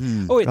through, it's like,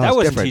 oh wait, that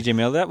wasn't T.J.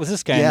 Miller. That was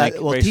this guy. Yeah,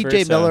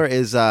 T.J. Miller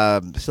is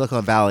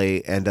Silicon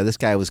Valley, and this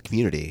guy was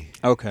Community.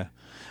 Okay.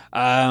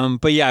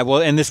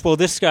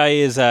 This guy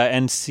is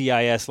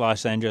NCIS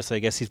Los Angeles. I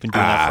guess he's been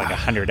doing that for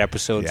 100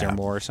 episodes or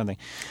more or something.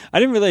 I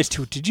didn't realize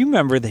too. Did you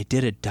remember they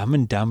did a Dumb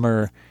and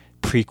Dumber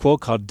prequel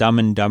called Dumb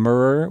and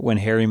Dumberer when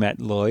Harry met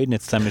Lloyd, and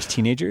it's them as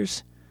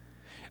teenagers?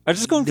 I was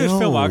just going through his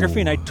filmography,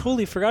 and I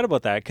totally forgot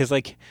about that because,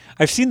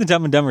 I've seen the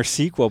Dumb and Dumber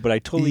sequel, but I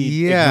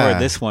totally ignored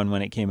this one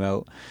when it came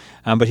out.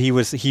 But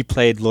he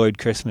played Lloyd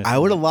Christmas. I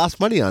would have lost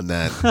money on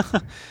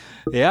that.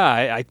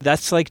 Yeah,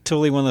 that's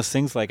totally one of those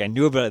things. I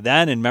knew about it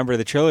then and remember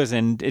the trailers,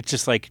 and it's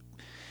just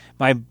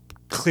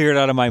cleared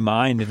out of my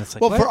mind, and it's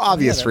like, well, for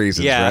obvious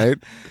reasons, right?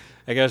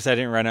 I guess I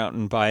didn't run out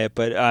and buy it,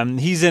 but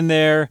he's in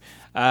there.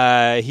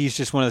 He's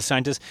just one of the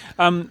scientists.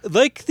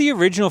 Like the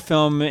original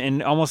film,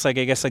 and almost I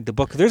guess the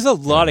book. There's a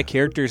lot of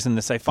characters in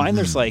this. I find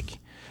there's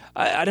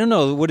I don't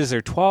know, what is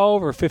there,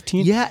 12 or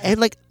 15? Yeah,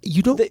 and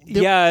you don't.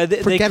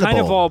 They kind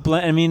of all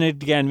blend. I mean,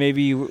 again,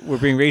 maybe we're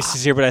being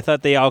racist here, but I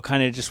thought they all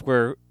kind of just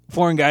were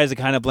foreign guys that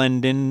kind of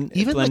blend in.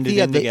 Even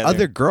the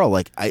other girl,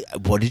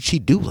 what did she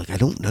do? I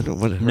don't know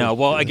what. No,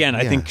 well, again,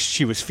 I think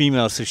she was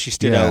female, so she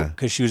stood out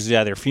because she was the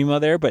other female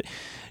there. But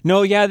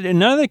no,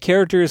 none of the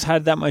characters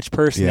had that much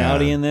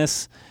personality in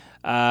this.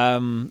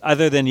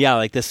 Other than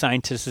the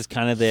scientist is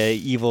kind of the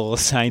evil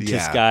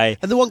scientist guy,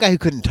 and the one guy who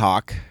couldn't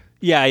talk.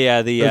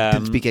 Yeah,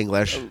 didn't speak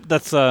English.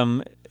 That's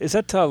is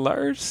that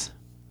Lars?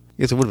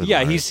 Yes, it would have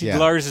been Lars.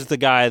 Lars is the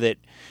guy that,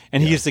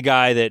 and he's the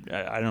guy that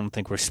I don't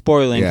think we're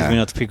spoiling because we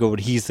know it's prequel, but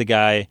he's the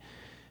guy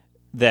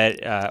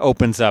that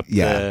opens up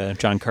the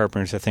John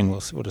Carpenter's thing. We'll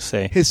just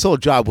say his sole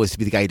job was to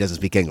be the guy who doesn't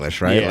speak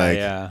English, right?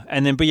 Yeah.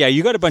 And then,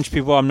 you got a bunch of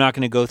people. I'm not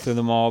going to go through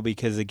them all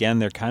because again,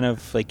 they're kind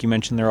of like you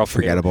mentioned, they're all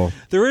forgettable.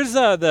 There is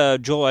the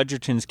Joel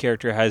Edgerton's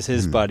character has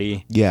his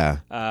buddy. Yeah.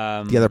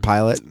 The other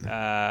pilot.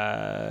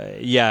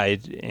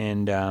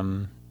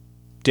 And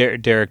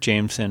Derek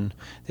Jameson,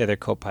 the other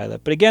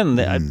co-pilot. But again,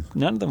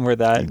 none of them were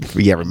that.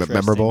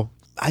 Memorable.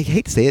 I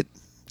hate to say it.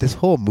 This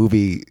whole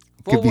movie.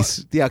 Could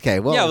be, okay.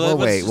 We'll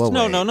wait.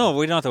 No.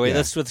 We don't have to wait.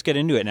 Let's get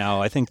into it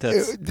now. I think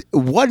that's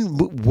one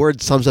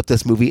word sums up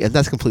this movie, and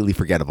that's completely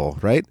forgettable.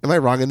 Right? Am I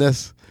wrong in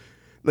this?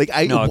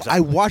 I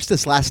watched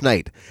this last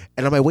night,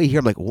 and on my way here,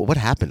 I'm like, what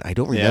happened? I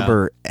don't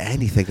remember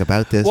anything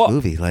about this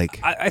movie.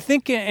 I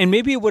think, and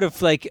maybe it would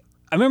have I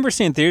remember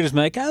seeing theaters,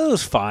 that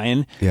was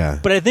fine. Yeah.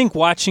 But I think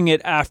watching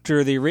it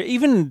after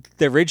even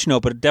the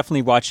original, but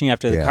definitely watching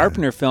after the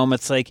Carpenter film,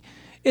 it's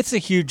it's a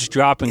huge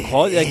drop in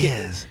quality. It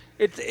is.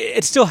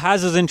 It still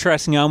has those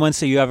interesting elements.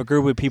 So you have a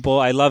group of people.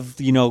 I love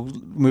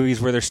movies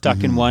where they're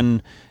stuck in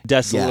one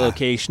desolate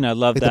location. I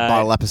love that. The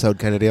bottle episode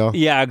kind of deal.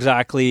 Yeah,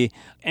 exactly.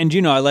 And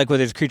I like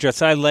whether it's creature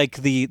outside. I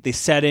like the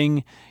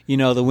setting.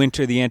 The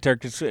winter, the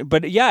Antarctic.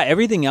 But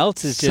everything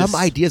else is just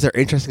some ideas are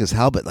interesting as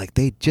hell, but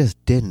they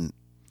just didn't.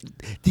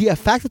 The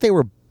fact that they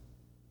were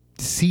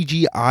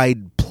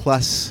CGI'd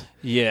plus.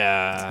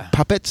 Yeah.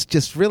 puppets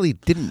just really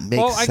didn't make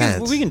sense. I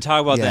guess we can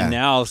talk about that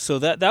now. So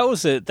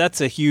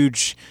that's a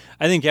huge.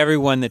 I think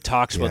everyone that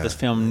talks about this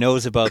film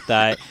knows about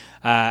that.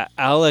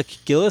 Alec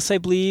Gillis, I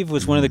believe,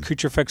 was one of the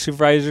creature effects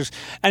supervisors.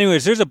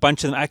 Anyways, there's a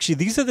bunch of them. Actually,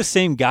 these are the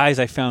same guys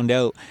I found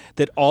out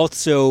that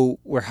also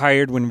were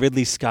hired when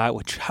Ridley Scott,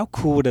 which how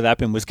cool would have that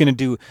been, was going to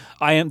do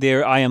I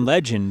Am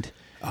Legend.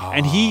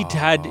 And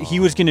he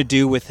was going to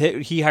do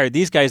he hired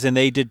these guys and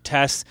they did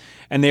tests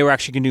and they were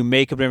actually going to do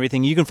makeup and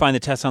everything. You can find the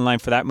tests online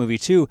for that movie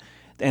too.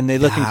 And they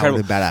look incredible.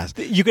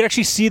 Badass. You could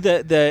actually see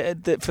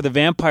the for the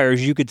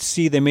vampires, you could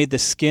see they made the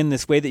skin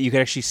this way that you could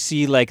actually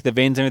see like the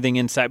veins and everything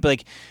inside. But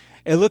like,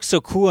 it looks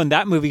so cool. And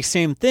that movie,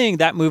 same thing.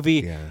 That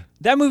movie's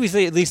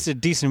at least a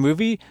decent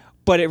movie,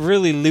 but it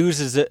really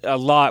loses a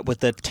lot with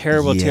the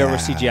terrible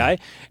CGI.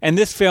 And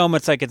this film,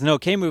 it's like it's an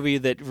okay movie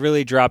that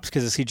really drops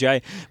because of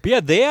CGI. But yeah,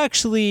 they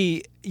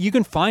actually, you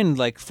can find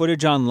like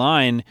footage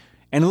online,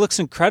 and it looks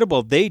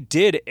incredible. They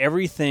did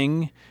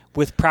everything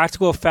with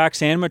practical effects,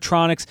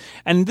 animatronics,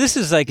 and this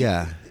is like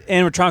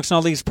animatronics and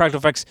all these practical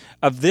effects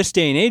of this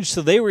day and age,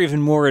 so they were even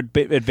more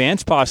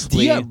advanced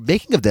possibly. Yeah,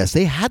 making of this,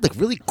 they had like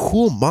really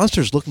cool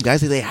monsters looking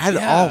guys. They had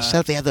it all set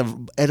up. They had the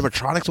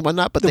animatronics and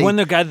whatnot. But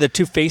the guy, the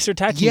two facer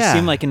attack, you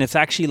seem like, and it's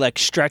actually like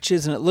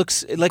stretches and it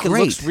looks like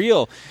Great. It looks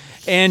real.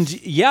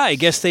 And I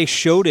guess they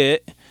showed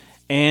it,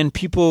 and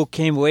people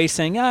came away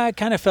saying, it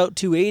kind of felt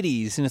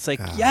 280s, and it's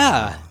like,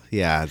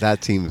 yeah,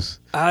 that seems.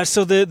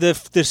 So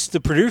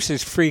the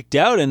producers freaked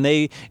out, and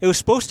it was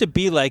supposed to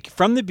be like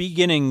from the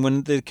beginning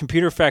when the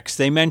computer effects,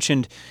 they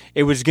mentioned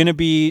it was going to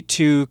be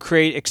to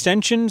create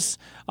extensions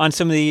on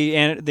some of the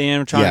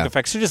animatronic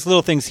effects. So just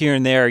little things here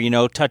and there,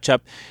 touch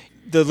up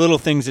the little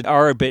things that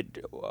are a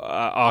bit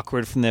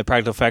awkward from the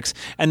practical effects,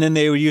 and then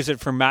they would use it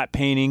for matte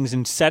paintings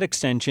and set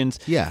extensions.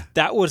 Yeah,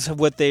 that was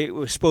what they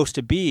were supposed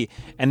to be,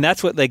 and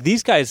that's what like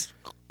these guys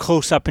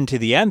close up into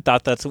the end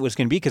thought that's what it was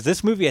going to be, because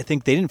this movie I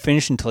think they didn't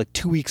finish until like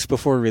 2 weeks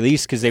before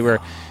release because they were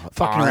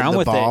fucking around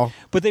with it.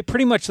 But they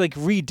pretty much like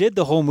redid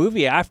the whole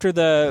movie after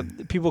the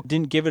people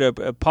didn't give it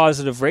a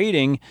positive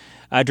rating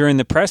during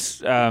the press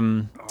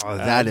during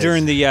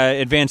the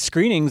advanced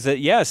screenings.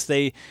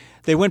 That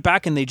they went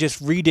back and they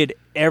just redid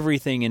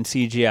everything in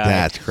CGI.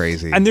 That's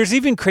crazy. And there's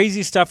even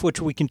crazy stuff which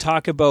we can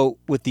talk about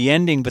with the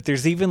ending, but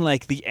there's even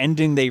like the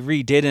ending they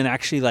redid and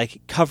actually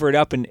like covered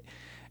up an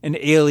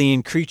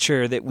alien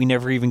creature that we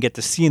never even get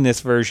to see in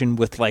this version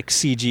with like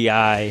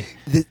CGI.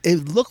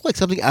 It looked like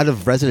something out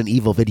of Resident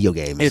Evil video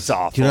games. It's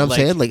awful. Do you know what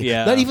I'm saying? Like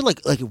not even like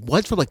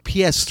ones from like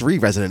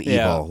PS3 Resident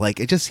Evil. Like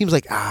it just seems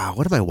like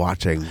what am I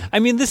watching? I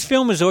mean, this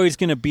film is always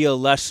going to be a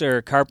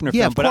lesser Carpenter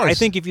film, but I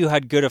think if you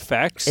had good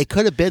effects, it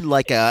could have been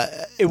like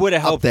it would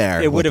have helped. There,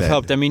 it would have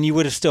helped. I mean, you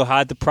would have still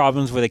had the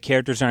problems where the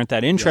characters aren't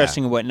that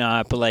interesting and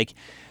whatnot, but like.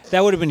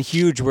 That would have been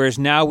huge, whereas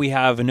now we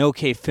have an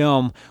okay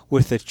film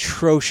with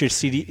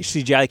atrocious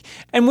CGI.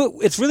 And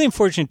it's really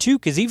unfortunate, too,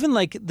 because even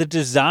like the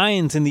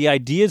designs and the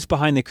ideas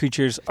behind the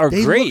creatures are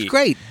great. They look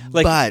great,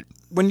 like, but...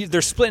 when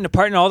they're splitting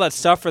apart and all that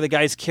stuff, or the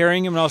guy's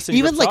carrying him and all that stuff.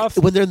 Even like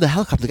when they're in the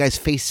helicopter, the guy's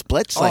face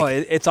splits.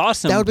 It's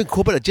awesome. That would have been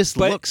cool, but it just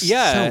looks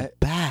so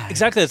bad.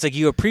 Exactly. It's like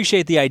you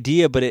appreciate the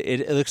idea, but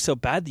it looks so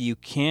bad that you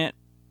can't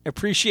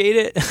appreciate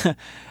it.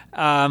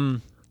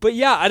 But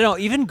yeah, I don't know,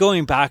 even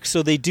going back,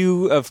 so they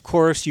do, of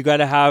course, you got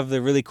to have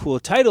the really cool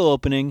title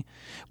opening,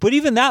 but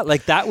even that,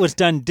 like that was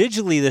done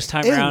digitally this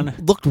time around.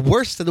 It looked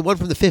worse than the one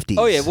from the 50s.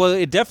 Oh yeah, well,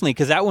 it definitely,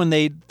 because that one,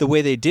 the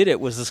way they did it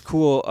was this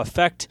cool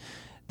effect.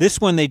 This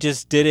one, they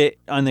just did it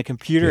on the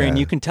computer, and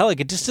you can tell,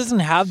 like, it just doesn't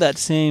have that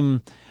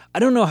same, I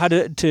don't know how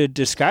to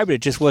describe it,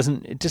 it just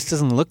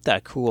doesn't look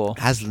that cool.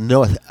 Has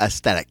no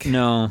aesthetic.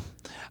 No.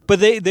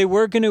 But they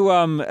were going to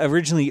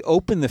originally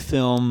open the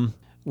film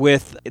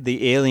with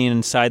the alien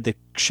inside the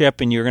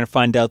ship, and you're going to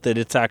find out that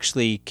it's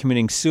actually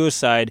committing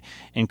suicide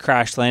and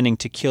crash landing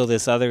to kill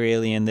this other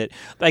alien. That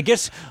I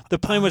guess the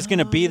plan was going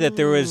to be that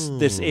there was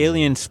this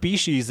alien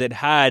species that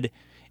had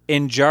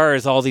in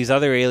jars all these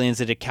other aliens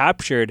that it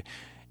captured,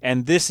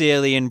 and this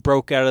alien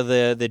broke out of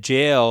the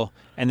jail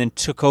and then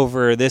took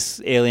over this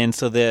alien.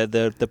 So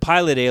the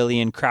pilot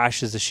alien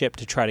crashes the ship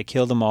to try to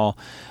kill them all.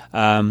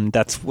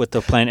 That's what the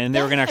plan, and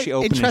they were going to actually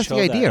open and show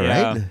idea,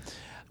 that. Right?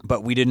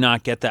 But we did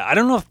not get that. I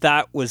don't know if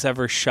that was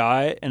ever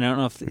shot, and I don't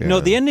know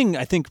if the ending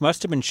I think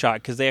must have been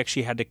shot because they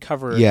actually had to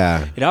cover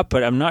it up.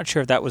 But I'm not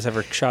sure if that was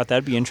ever shot.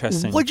 That'd be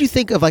interesting. What do you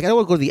think of like? I don't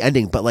want to go to the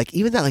ending, but like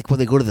even that, like when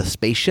they go to the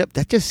spaceship,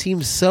 that just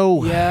seems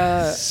so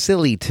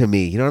silly to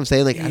me. You know what I'm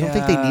saying? Like I don't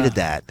think they needed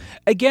that.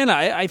 Again,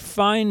 I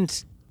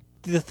find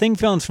the Thing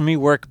films for me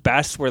work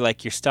best where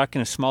like you're stuck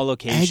in a small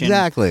location,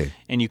 exactly,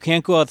 and you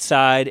can't go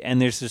outside,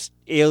 and there's this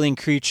alien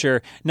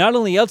creature not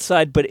only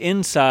outside but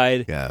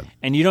inside,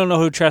 and you don't know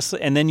who to trust,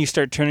 and then you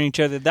start turning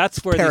each other.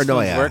 That's where these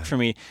films work for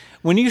me.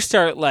 When you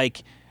start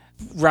like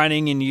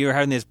running and you're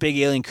having this big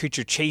alien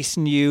creature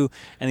chasing you,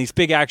 and these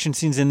big action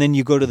scenes, and then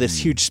you go to this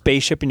huge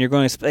spaceship and you're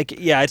going like,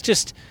 it's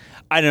just.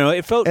 I don't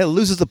know. It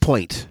loses the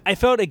point. I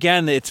felt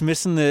again that it's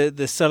missing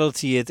the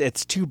subtlety.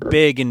 It's too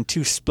big and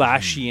too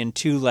splashy and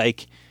too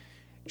like.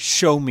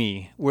 show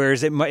me,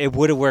 whereas it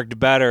would have worked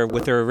better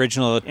with their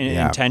original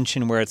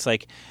intention, where it's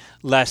like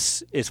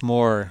less is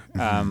more,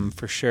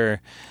 for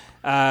sure.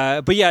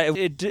 But yeah,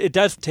 it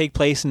does take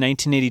place in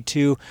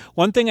 1982.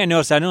 One thing I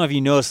noticed, I don't know if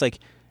you noticed, like,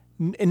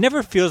 it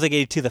never feels like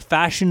 82. The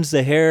fashions,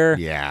 the hair,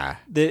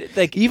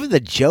 even the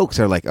jokes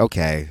are like,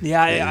 okay,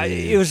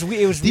 it was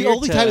the weird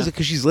only time is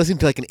because she's listening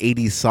to like an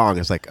 80s song.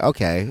 It's like,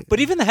 okay, but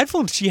even the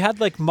headphones, she had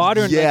like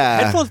modern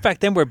headphones back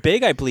then were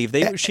big. I believe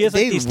she has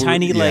like these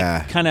tiny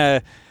like kind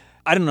of,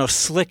 I don't know,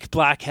 slick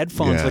black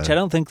headphones, which I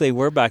don't think they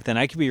were back then.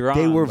 I could be wrong.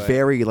 They were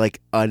very like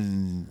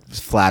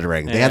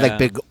unflattering. They had like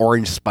big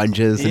orange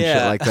sponges and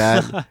shit like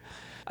that.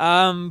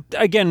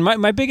 Again,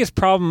 my biggest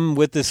problem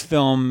with this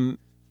film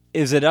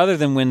is that other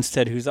than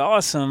Winstead, who's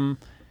awesome,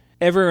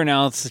 everyone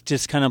else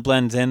just kind of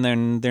blends in.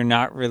 They're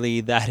not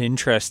really that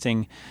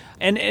interesting.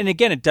 And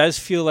again, it does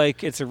feel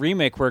like it's a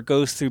remake where it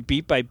goes through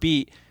beat by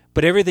beat,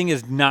 but everything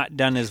is not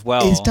done as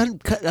well. It's done,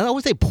 I don't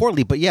want to say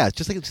poorly, but yeah, it's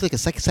just like a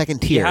second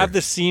tier. You have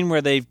the scene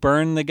where they've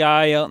burned the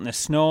guy out in the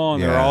snow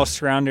and they're all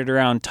surrounded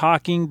around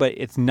talking, but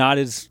it's not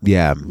as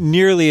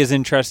nearly as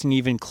interesting,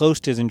 even close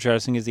to as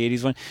interesting as the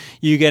 80s one.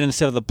 You get,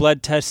 instead of the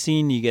blood test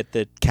scene, you get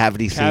the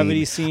cavity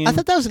scene. I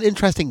thought that was an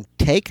interesting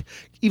take.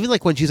 Even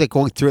like when she's like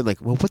going through it, like,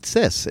 well, what's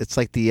this? It's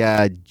like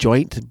the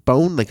joint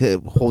bone, like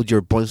hold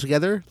your bones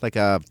together, like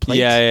a plate.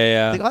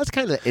 Yeah. Like, oh, that's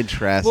kind of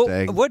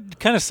interesting. Well, what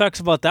kind of sucks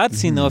about that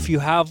scene though, if you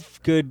have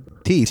good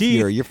teeth,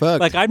 you're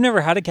fucked. Like, I've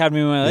never had a cavity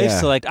in my life,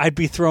 so like I'd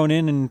be thrown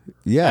in and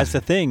that's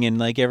the thing, and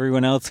like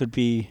everyone else would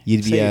be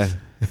safe.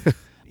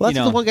 Well,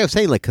 that's the one guy was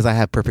saying, like, because I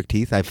have perfect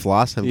teeth, I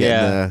floss, I'm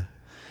getting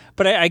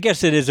But I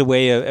guess it is a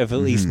way of at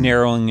least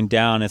narrowing them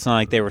down. It's not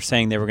like they were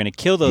saying they were going to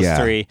kill those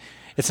three.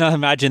 It's not,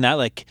 imagine that,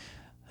 like,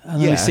 let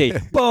me see,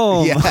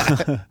 boom.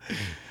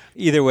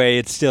 Either way,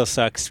 it still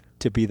sucks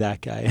to be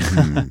that guy.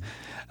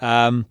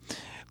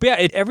 But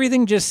yeah,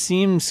 everything just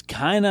seems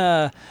kind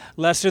of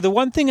lesser. The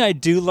one thing I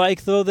do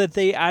like, though, that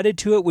they added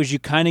to it was you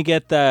kind of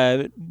get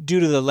due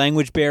to the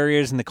language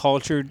barriers and the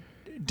culture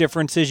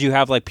differences, you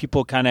have like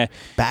people kind of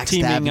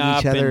teaming up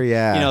each other,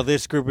 and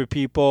this group of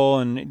people,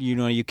 and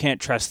you can't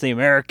trust the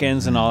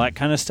Americans and all that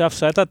kind of stuff.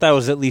 So I thought that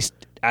was at least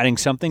adding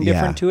something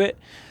different to it.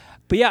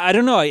 But yeah, I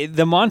don't know.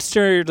 The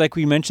monster, like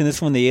we mentioned,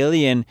 this one, the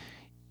alien,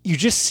 you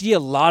just see a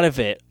lot of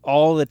it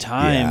all the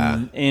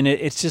time. And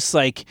it's just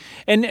like,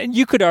 and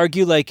you could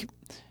argue like,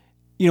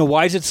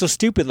 why is it so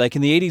stupid? Like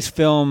in the 80s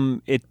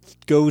film, it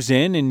goes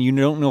in and you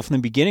don't know from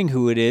the beginning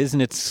who it is,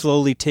 and it's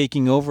slowly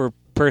taking over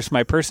person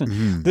by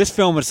person. This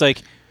film, it's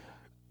like,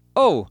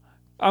 oh,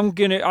 I'm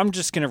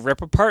just gonna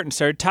rip apart and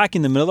start attacking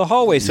in the middle of the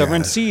hallway so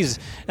everyone sees,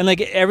 and like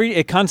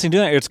it constantly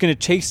doing that. It's gonna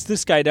chase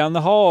this guy down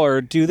the hall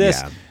or do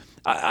this.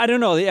 I don't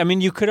know. I mean,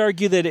 you could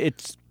argue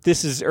that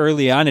this is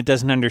early on. It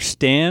doesn't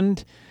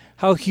understand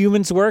how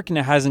humans work, and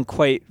it hasn't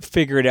quite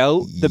figured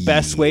out the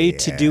best way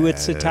to do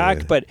its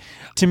attack. But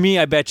to me,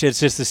 I bet you it's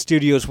just the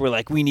studios were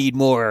like, we need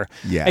more.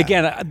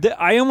 Again,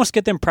 I almost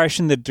get the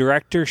impression the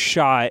director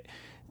shot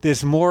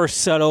this more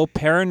subtle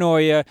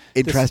paranoia,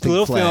 interesting this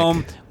little flick.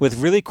 Film with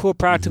really cool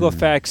practical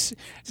effects,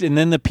 and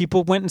then the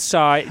people went and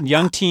saw it,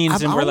 young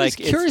teens, and were like,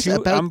 curious it's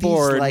about I'm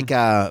bored. These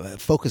like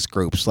focus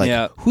groups,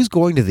 like who's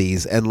going to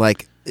these, and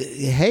like,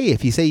 hey,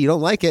 if you say you don't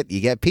like it, you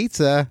get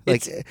pizza.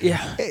 Like,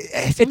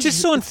 it's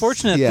just so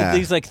unfortunate that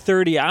these like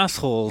 30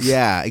 assholes,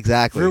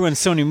 exactly, ruin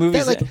so many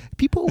movies. Like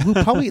people who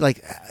probably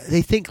like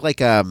they think like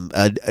a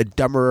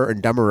Dumber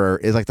and Dumberer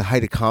is like the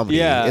height of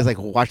comedy. Is like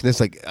watching this,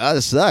 like, oh,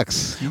 this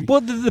sucks.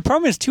 Well, the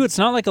problem is too, it's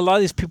not like a lot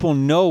of these people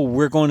know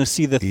we're going to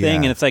see the thing,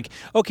 and it's like,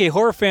 okay,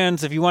 horror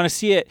fans, if you want to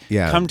see it,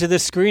 come to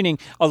this screening.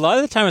 A lot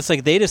of the time, it's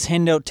like they just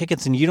hand out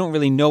tickets, and you don't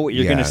really know what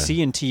you're going to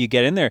see until you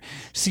get in there.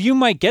 So you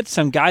might get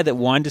some guy that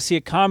wanted to see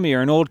a comedy,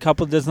 or an old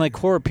couple that doesn't like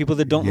horror, people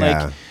that don't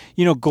like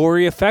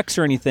gory effects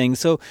or anything.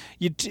 So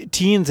you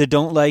teens that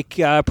don't like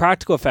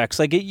practical effects,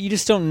 like you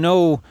just don't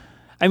know.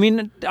 I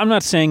mean,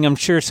 I'm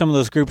sure some of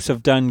those groups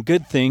have done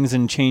good things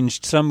and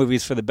changed some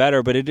movies for the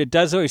better, but it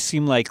does always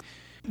seem like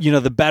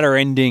the better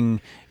ending,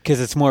 because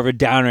it's more of a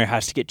downer,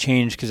 has to get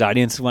changed because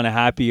audiences want a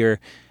happier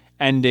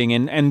ending,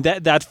 and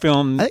that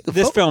film,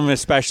 film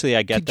especially,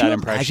 I get that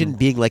impression. Imagine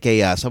being like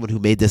a someone who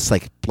made this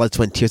like blood,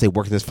 sweat, and tears. They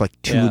worked on this for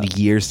like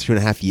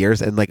 2.5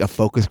 years, and like a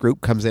focus group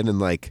comes in and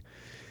like,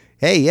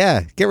 hey,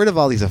 get rid of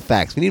all these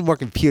effects. We need more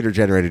computer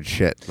generated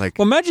shit. Like,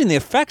 well, imagine the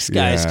effects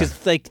guys,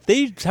 because like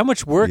how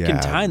much work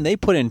and time they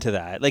put into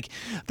that. Like,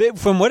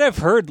 from what I've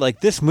heard, like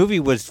this movie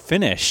was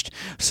finished.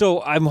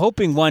 So I'm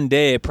hoping one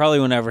day it probably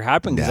won't ever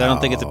happen, because I don't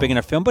think it's a big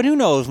enough film. But who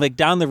knows? Like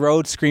down the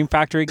road, Scream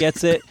Factory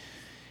gets it.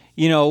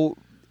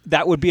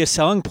 That would be a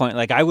selling point.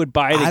 Like, I would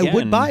buy it again. I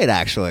would buy it,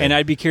 actually. And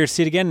I'd be curious to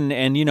see it again.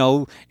 And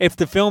if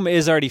the film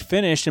is already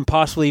finished, and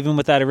possibly even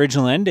with that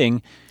original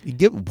ending,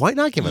 why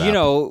not give it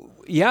up?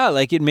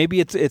 Like maybe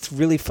it's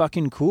really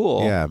fucking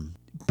cool. Yeah.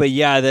 But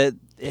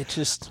it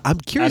just, I'm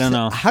curious. I don't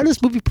know. How does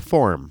this movie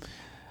perform?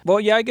 Well,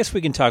 I guess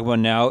we can talk about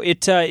it now.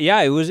 It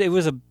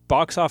was a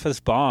box office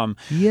bomb.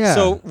 Yeah.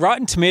 So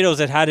Rotten Tomatoes,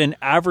 it had an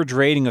average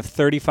rating of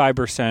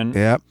 35%.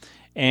 Yep.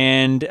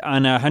 And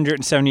on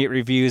 178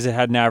 reviews, it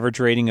had an average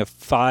rating of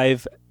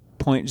 5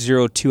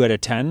 4.02 out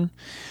of 10.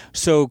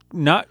 So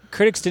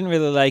critics didn't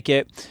really like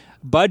it.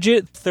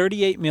 Budget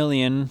 $38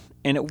 million,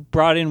 and it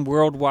brought in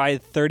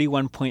worldwide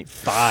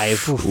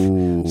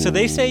 31.5. So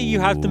they say you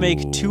have to make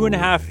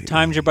 2.5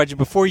 times your budget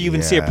before you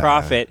even see a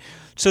profit.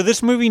 So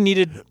this movie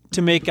needed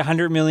to make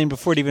 $100 million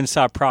before it even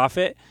saw a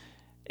profit,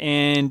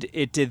 and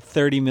it did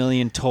 $30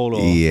 million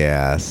total.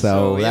 Yeah,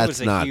 so that's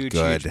was a not huge,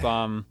 good. Huge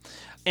bomb.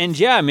 And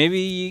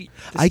maybe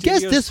I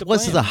guess this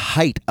was the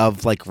height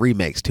of like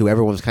remakes too.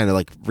 Everyone was kind of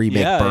like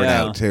remake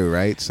burnout too,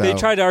 right? So they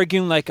tried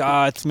arguing like,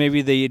 it's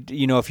maybe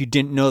if you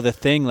didn't know The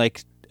Thing,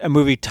 like a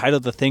movie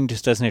titled The Thing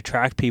just doesn't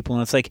attract people,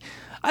 and it's like,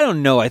 I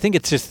don't know. I think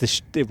it's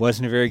just it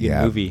wasn't a very good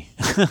movie.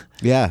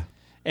 Yeah.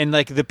 And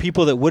like the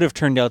people that would have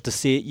turned out to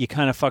see it, you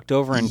kind of fucked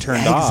over and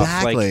turned off.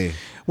 Exactly. Like,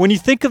 when you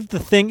think of The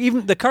Thing,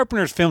 even the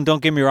Carpenter's film,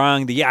 don't get me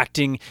wrong, the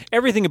acting,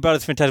 everything about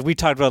it's fantastic. We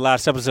talked about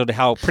last episode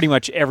how pretty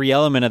much every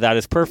element of that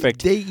is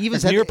perfect. They even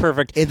said near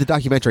perfect in the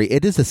documentary.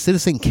 It is the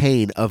Citizen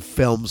Kane of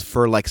films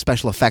for like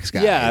special effects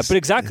guys. Yeah, but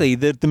exactly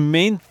the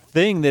main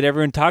thing that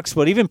everyone talks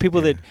about, even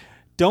people that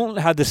don't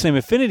have the same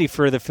affinity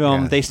for the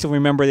film, they still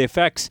remember the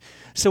effects.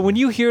 So when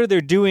you hear they're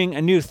doing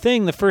a new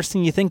thing, the first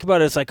thing you think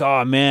about is like,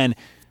 oh man,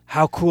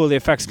 how cool the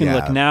effects can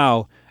look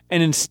now.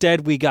 And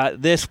instead we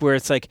got this where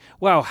it's like,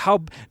 wow,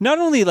 how not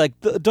only like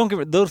don't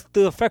get those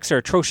the effects are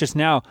atrocious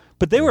now,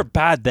 but they were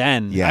bad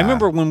then. Yeah. I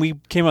remember when we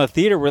came out of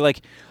theater, we're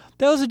like,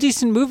 that was a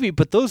decent movie,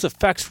 but those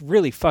effects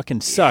really fucking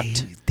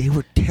sucked. They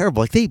were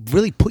terrible. Like they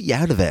really put you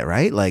out of it,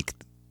 right? Like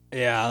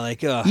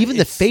even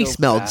the face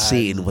melt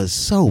scene was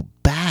so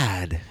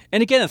bad.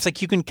 And again, it's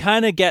like you can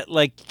kind of get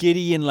like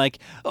giddy and like,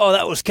 oh,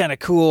 that was kind of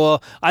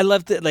cool. I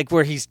loved it, like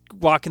where he's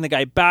walking the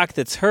guy back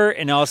that's hurt,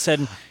 and all of a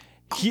sudden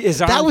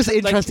his arm. That was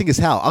interesting as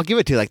hell. I'll give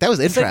it to you. Like that was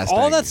interesting. Like,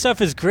 all that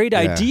stuff is great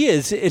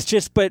ideas. It's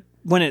just, but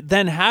when it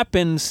then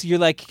happens, you're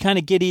like kind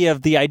of giddy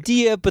of the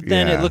idea, but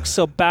then it looks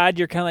so bad,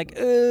 you're kind of like,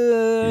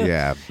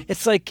 yeah.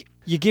 It's like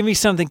you give me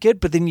something good,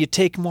 but then you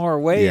take more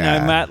away, and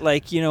I'm at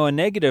like a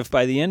negative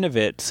by the end of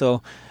it.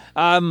 So,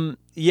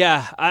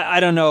 I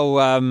don't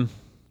know.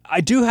 I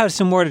do have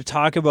some more to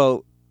talk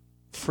about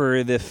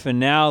for the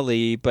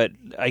finale, but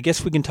I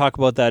guess we can talk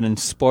about that in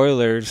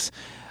spoilers.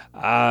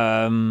 What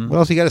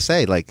else you got to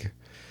say? Like,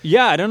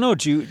 I don't know.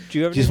 Do you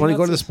just want to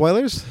go to the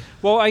spoilers?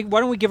 Well, why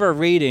don't we give our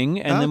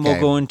rating and then we'll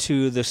go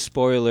into the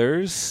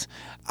spoilers.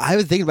 I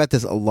was thinking about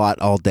this a lot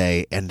all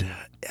day, and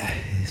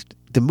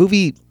the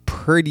movie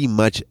pretty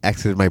much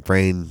exited my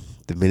brain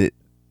the minute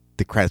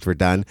the credits were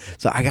done.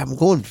 So I'm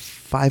going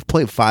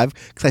 5.5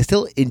 because I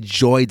still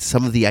enjoyed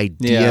some of the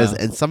ideas,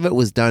 and some of it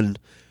was done.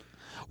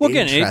 Well,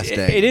 again,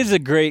 it is a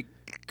great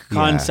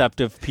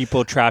concept of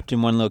people trapped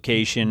in one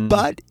location,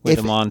 but with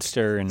a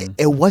monster, and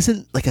it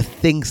wasn't like a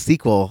Thing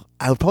sequel.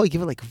 I would probably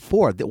give it like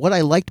 4. What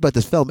I liked about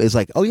this film is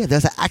like, oh yeah,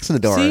 there's an axe in the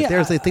door.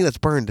 There's a thing that's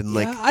burned, and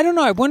like I don't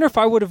know. I wonder if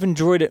I would have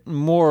enjoyed it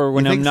more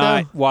when I'm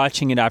not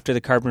watching it after the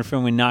Carpenter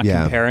film and not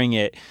comparing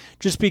it,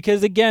 just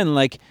because again,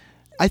 like.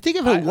 I think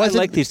if it wasn't I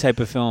like these type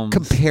of films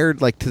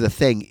compared like to The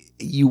Thing,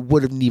 you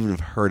wouldn't even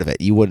have heard of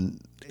it. You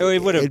wouldn't.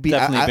 It would have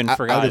definitely been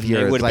forgotten.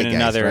 It would have been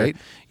another, right?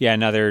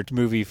 Another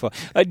movie.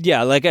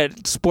 Like a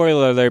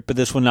spoiler alert, but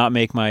this will not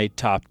make my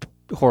top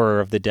horror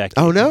of the decade.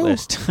 Oh no!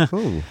 List.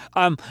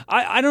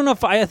 I don't know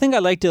if I think I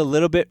liked it a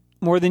little bit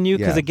more than you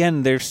because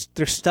again, there's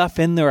stuff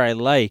in there I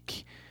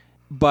like,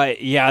 but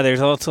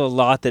there's also a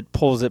lot that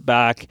pulls it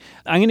back.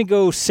 I'm gonna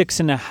go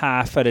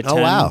 6.5 out of 10.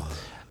 Oh wow!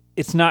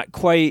 It's not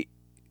quite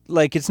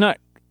like it's not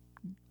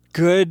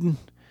good,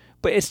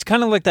 but it's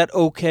kind of like that.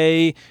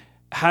 Okay,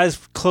 has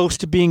close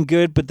to being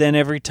good, but then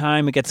every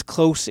time it gets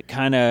close, it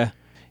kind of,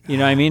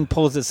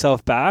 pulls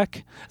itself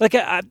back. Like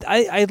I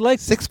like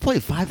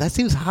 6.5. That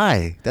seems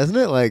high, doesn't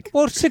it? Like,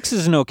 well, 6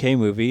 is an okay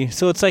movie,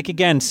 so it's like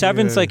again,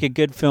 7's like a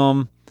good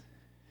film.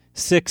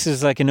 6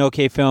 is like an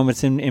okay film.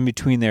 It's in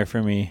between there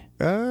for me.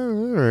 All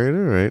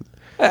right.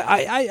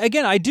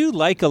 I do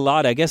like a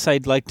lot. I guess I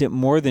liked it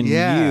more than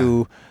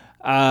you.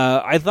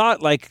 I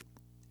thought like.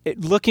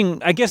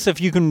 I guess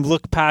if you can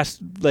look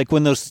past like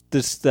when this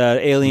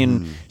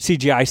alien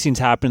CGI scenes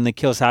happen, the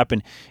kills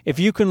happen, if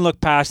you can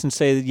look past and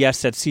say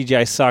yes, that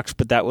CGI sucks,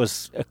 but that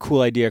was a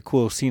cool idea, a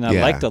cool scene. I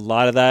liked a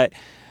lot of that.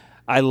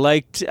 I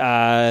liked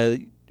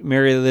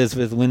Mary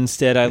Elizabeth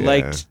Winstead. I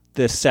liked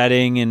the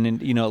setting,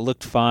 and it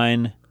looked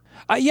fine.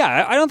 I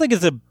don't think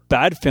it's a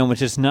bad film. It's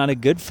just not a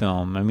good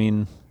film. I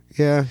mean.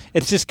 Yeah.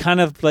 It's just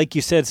kind of, like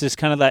you said, it's just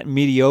kind of that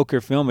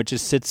mediocre film. It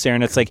just sits there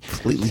and it's like,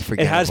 completely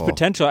forgettable. It has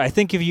potential. I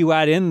think if you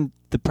add in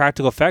the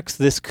practical effects,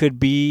 this could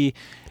be,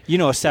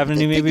 a 7,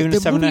 maybe even a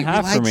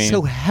 7.5 for me.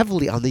 So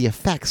heavily on the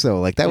effects,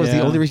 though. Like, that was the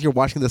only reason you're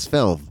watching this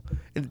film.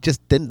 It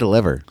just didn't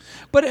deliver.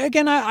 But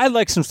again, I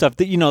like some stuff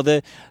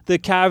that, the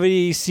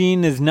cavity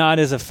scene is not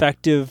as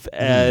effective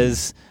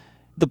as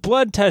the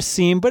blood test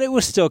scene, but it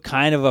was still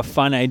kind of a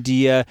fun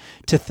idea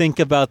to think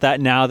about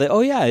that now that,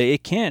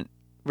 it can't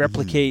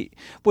replicate.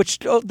 Which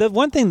the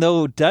one thing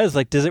though does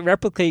it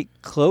replicate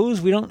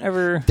clothes? We don't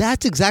ever.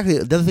 That's exactly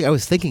the other thing I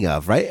was thinking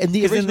of, right? And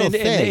the original in the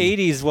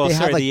 80s, they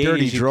had like the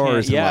dirty 80s,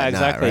 drawers and whatnot,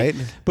 exactly. Right?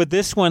 But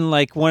this one,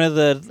 like one of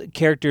the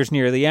characters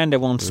near the end, I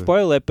won't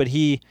spoil it, but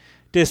he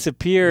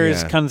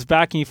disappears, comes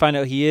back, and you find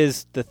out he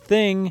is the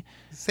Thing.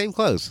 Same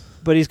clothes,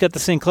 but he's got the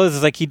same clothes.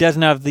 It's like he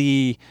doesn't have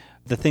the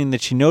thing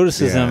that she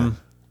notices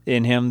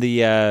in him.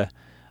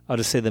 I'll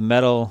just say the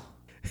metal.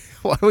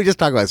 Why don't we just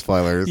talk about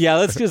spoilers? Yeah,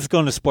 let's just go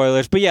into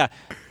spoilers. But yeah,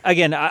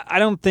 again, I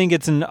don't think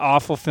it's an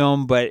awful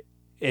film, but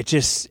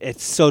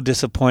it's so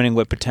disappointing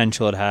what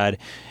potential it had.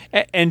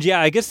 And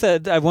yeah, I guess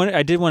that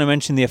I did want to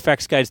mention the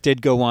effects guys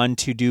did go on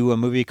to do a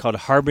movie called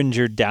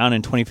Harbinger Down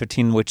in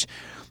 2015, which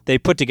they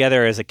put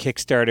together as a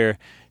Kickstarter,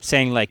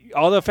 saying like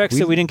all the effects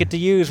that we didn't get to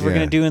use, we're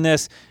going to do in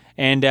this.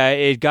 And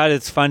it got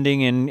its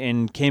funding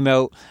and came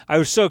out. I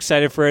was so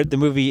excited for it. The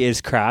movie is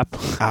crap.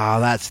 Oh,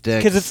 that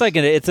stinks. Because it's like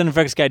it's an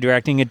effects guy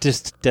directing. It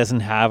just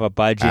doesn't have a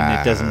budget.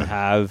 And it doesn't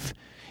have.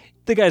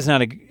 The guy's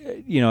not a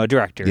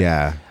director.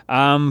 Yeah.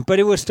 But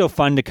it was still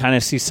fun to kind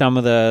of see some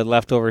of the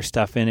leftover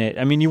stuff in it.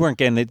 I mean, you weren't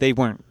getting they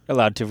weren't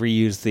allowed to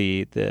reuse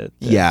the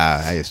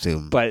yeah, I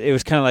assume. But it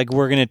was kind of like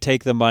we're going to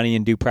take the money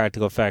and do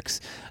practical effects.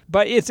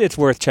 But it's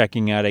worth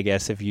checking out, I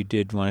guess, if you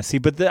did want to see.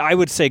 But I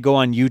would say go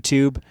on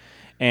YouTube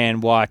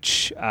and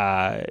watch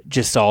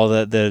just all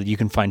the you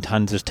can find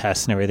tons of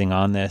tests and everything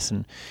on this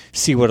and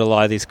see what a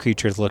lot of these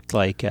creatures looked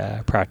like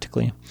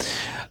practically.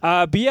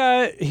 But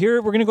yeah, here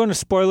we're going to go into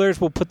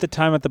spoilers. We'll put the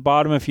time at the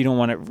bottom if you don't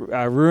want it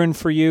ruined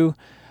for you.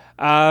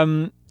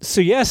 So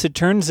yes, it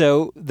turns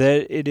out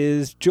that it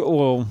is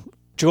Joel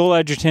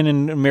Edgerton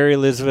and Mary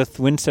Elizabeth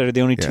Winstead are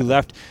the only two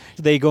left.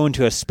 They go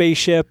into a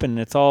spaceship and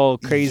it's all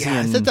crazy.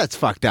 Yeah, and that's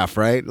fucked up,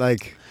 right?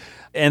 Like,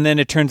 and then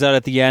it turns out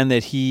at the end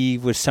that he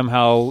was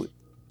somehow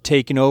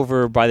taken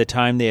over by the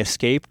time they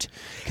escaped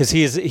because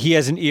he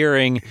has an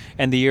earring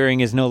and the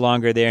earring is no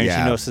longer there and she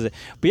notices it.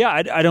 But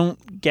yeah, I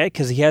don't get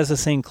because he has the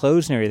same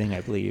clothes and everything,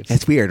 I believe.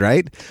 That's weird,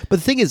 right? But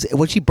the thing is,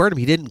 when she burned him,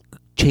 he didn't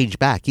change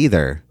back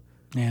either.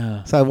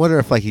 Yeah. So I wonder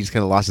if like he just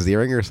kind of lost his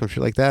earring or some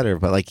shit like that,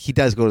 but like he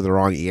does go to the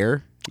wrong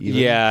ear.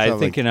 Even. Yeah, so I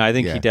think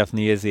he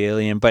definitely is the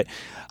alien. But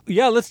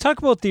yeah, let's talk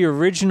about the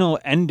original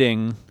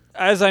ending.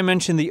 As I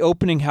mentioned, the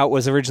opening, how it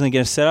was originally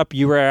going to set up,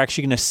 you were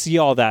actually going to see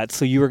all that.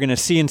 So you were going to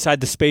see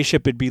inside the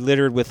spaceship, it'd be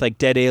littered with like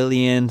dead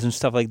aliens and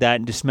stuff like that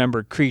and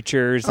dismembered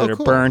creatures that are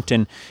burnt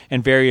and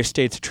various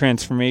states of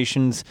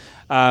transformations.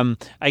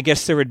 I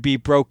guess there would be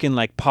broken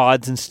like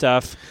pods and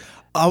stuff.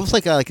 Almost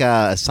like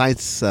a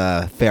science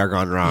fair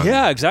gone wrong.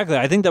 Yeah, exactly.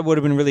 I think that would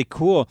have been really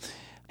cool.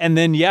 And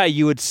then, yeah,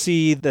 you would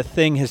see the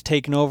Thing has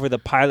taken over the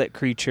pilot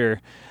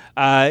creature.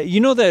 You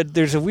know that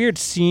there's a weird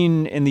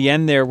scene in the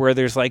end there where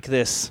there's like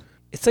this...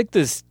 It's like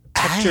this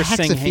texture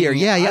thing.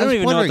 Yeah, I don't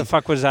even know what the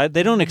fuck was that.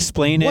 They don't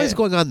explain it. What is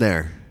going on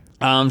there?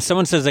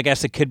 Someone says, I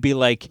guess it could be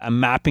like a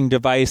mapping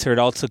device, or it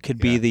also could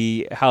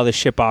be how the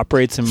ship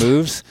operates and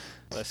moves.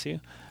 Bless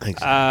you.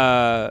 Thanks.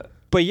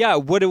 But yeah,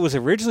 what it was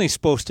originally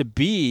supposed to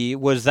be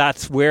was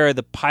that's where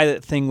the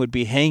pilot thing would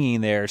be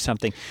hanging there or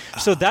something.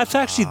 So that's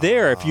actually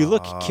there. If you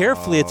look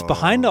carefully, it's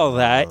behind all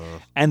that.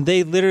 And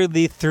they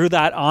literally threw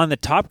that on the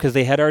top because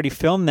they had already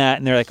filmed that.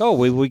 And they're like, oh,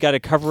 we got to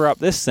cover up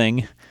this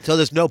thing. So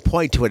there's no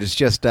point to it. It's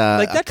just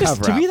like that.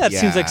 Just to me, that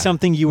seems like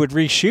something you would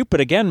reshoot. But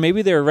again,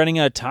 maybe they were running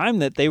out of time.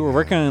 That they were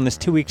working on this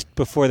 2 weeks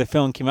before the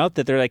film came out.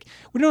 That they're like,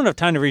 we don't have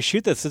time to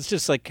reshoot this. It's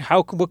just like,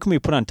 what can we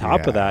put on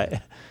top of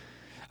that?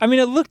 I mean,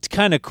 it looked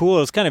kind of cool.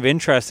 It was kind of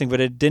interesting, but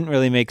it didn't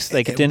really make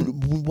it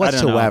didn't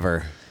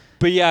whatsoever.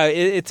 But yeah,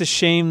 it's a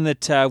shame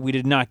that we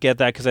did not get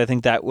that because I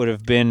think that would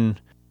have been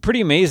pretty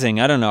amazing.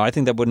 I don't know. I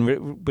think that would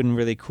have been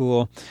really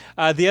cool.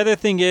 The other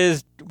thing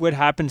is, what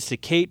happens to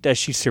Kate? Does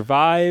she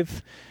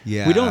survive?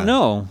 Yeah, we don't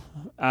know.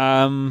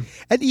 And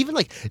even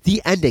like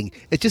the ending,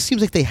 it just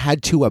seems like they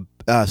had to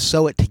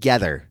sew it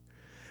together.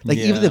 Like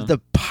even the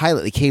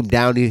pilot, he came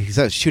down, he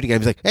started shooting at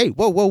him. He's like, "Hey,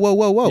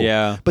 whoa!"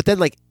 Yeah. But then,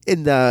 like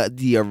in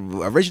the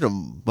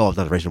original, well,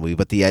 not the original movie,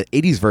 but the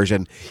 '80s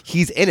version,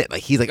 he's in it.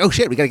 Like he's like, "Oh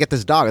shit, we gotta get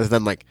this dog." And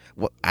then like,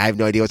 I have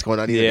no idea what's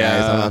going on either,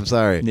 guys. I'm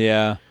sorry.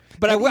 Yeah.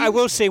 But I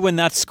will say when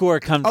that score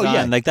comes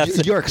on, like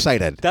you're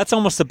excited. That's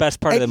almost the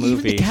best part of the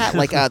movie. Even the cat,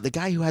 like the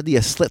guy who had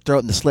the slit throat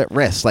and the slit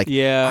wrist, like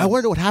I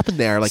wonder what happened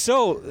there. Like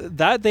so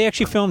that they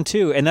actually filmed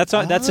too, and that's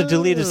a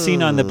deleted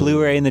scene on the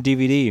Blu-ray and the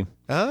DVD.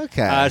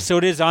 Okay, so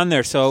it is on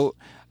there. So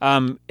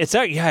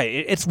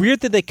it's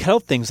weird that they cut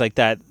out things like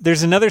that.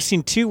 There's another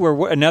scene too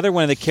where another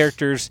one of the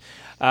characters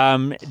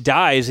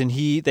dies, and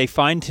they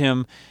find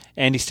him.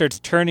 And he starts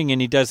turning,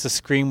 and he does the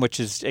scream, which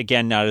is,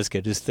 again, not as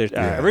good as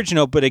the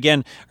original, but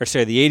again, the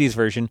 80s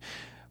version.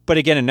 But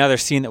again, another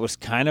scene that was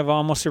kind of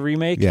almost a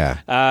remake.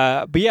 Yeah.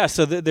 But yeah,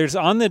 so there's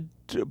on the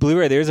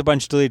Blu-ray, there's a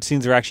bunch of deleted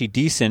scenes that are actually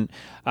decent.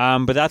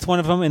 But that's one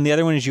of them. And the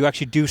other one is you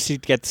actually do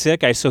get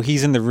sick. So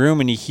he's in the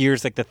room, and he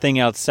hears like the thing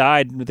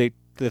outside, the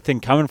the thing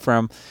coming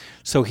from.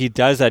 So he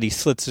does that. He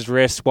slits his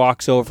wrist,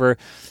 walks over,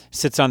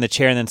 sits on the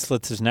chair, and then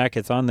slits his neck.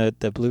 It's on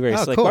the Blu-ray.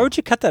 It's like, cool. Why would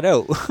you cut that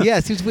out? Yeah,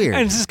 it seems weird.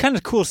 And it's this kind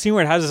of cool scene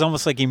where it has this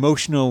almost like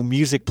emotional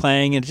music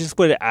playing, and just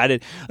what it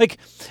added. Like,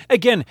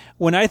 again,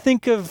 when I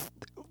think of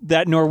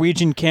that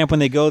Norwegian camp when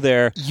they go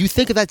there, you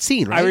think of that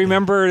scene, right? I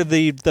remember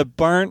the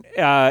burnt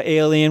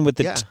alien with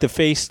the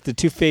face, the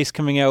two face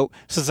coming out.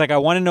 So it's like I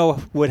want to know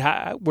where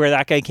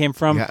that guy came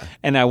from,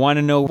 and I want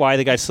to know why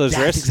the guy slit his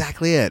wrist. That's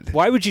exactly it.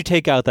 Why would you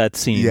take out that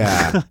scene?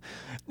 Yeah.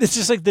 It's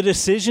just like the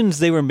decisions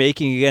they were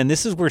making. Again,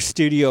 this is where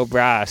Studio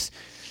Brass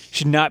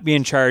should not be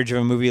in charge of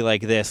a movie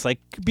like this. Like,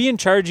 be in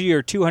charge of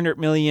your 200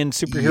 million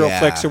superhero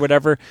flicks or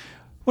whatever.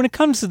 When it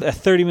comes to a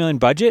 $30 million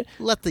budget,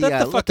 let the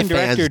fucking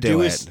director do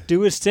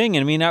his thing.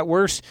 And I mean, at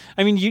worst,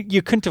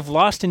 you couldn't have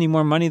lost any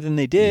more money than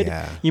they did.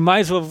 Yeah. You might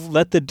as well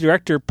let the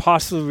director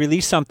possibly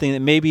release something that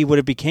maybe would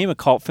have became a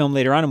cult film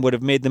later on and would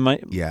have made the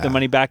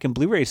money back in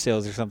Blu-ray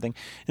sales or something.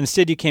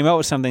 Instead, you came out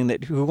with something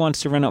that who wants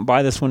to run out and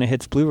buy this when it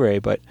hits Blu-ray?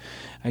 But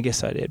I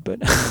guess I did. But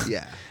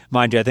yeah,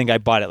 mind you, I think I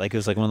bought it like it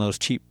was like one of those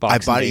cheap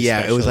boxes. I bought it.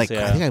 Yeah, it was like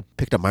I think I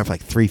picked up mine for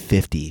like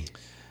 $350.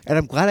 And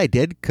I'm glad I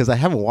did because I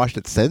haven't watched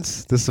it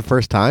since. This is the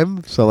first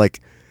time. So, like,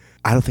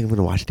 I don't think I'm going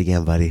to watch it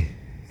again, buddy.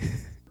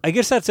 I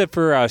guess that's it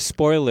for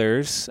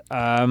spoilers.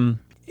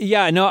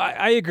 Yeah, no,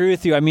 I agree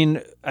with you. I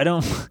mean, I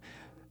don't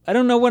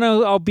know when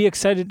I'll be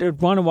excited to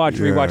want to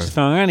rewatch the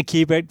film. I'm going to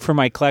keep it for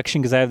my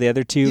collection because I have the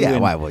other two. Yeah,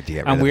 why would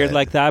you? I'm weird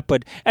like that.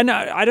 But I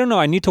don't know.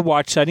 I need to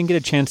watch. I didn't get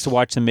a chance to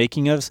watch the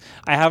making ofs.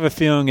 I have a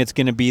feeling it's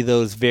going to be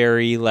those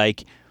very,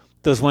 like,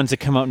 those ones that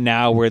come out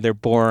now where they're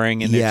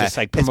boring and they're just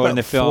like promoting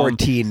the film.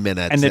 14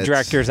 minutes. And the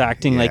director's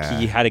acting like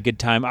he had a good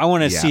time. I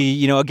want to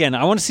see, again,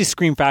 I want to see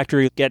Scream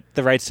Factory get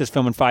the rights to this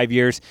film in 5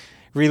 years,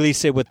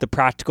 release it with the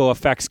practical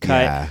effects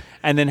cut,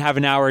 and then have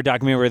an hour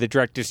documentary where the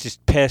director's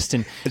just pissed.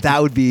 And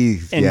that would be,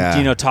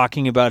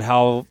 talking about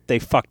how they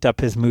fucked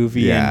up his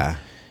movie. Yeah.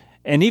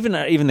 And even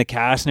the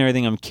cast and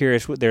everything, I'm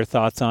curious what their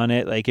thoughts on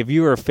it. Like, if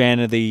you were a fan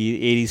of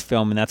the 80s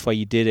film and that's why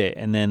you did it,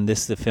 and then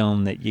this is the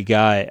film that you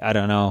got, I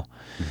don't know.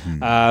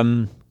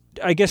 Mm-hmm.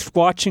 I guess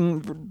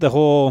watching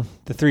the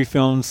three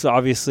films,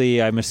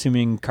 obviously, I'm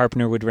assuming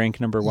Carpenter would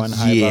rank number one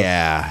high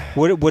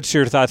above. What's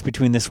your thoughts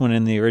between this one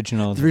and the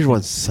original? The original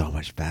one's so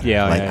much better.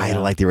 Yeah, I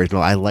like the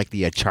original. I like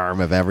the charm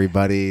of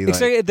everybody.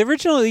 Exactly. The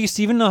original, at least,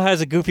 even though it has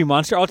a goofy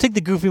monster, I'll take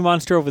the goofy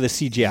monster over the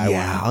CGI one.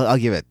 Yeah, I'll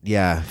give it.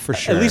 Yeah, for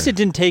sure. At least it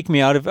didn't take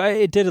me out of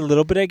it. Did a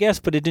little bit, I guess,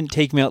 but it didn't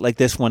take me out like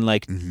this one.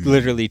 Like,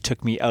 literally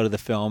took me out of the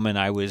film, and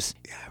I was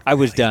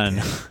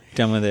done.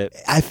 Done with it.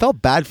 I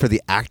felt bad for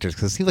the actors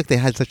because it seemed like they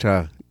had such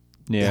a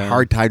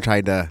hard time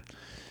trying to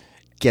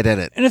get in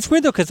it. And it's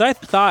weird, though, because I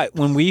thought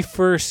when we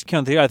first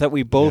came together, I thought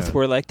we both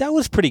were like, that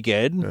was pretty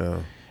good. Yeah.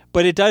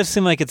 But it does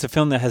seem like it's a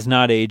film that has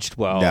not aged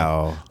well.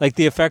 No. Like,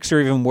 the effects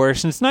are even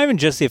worse. And it's not even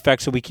just the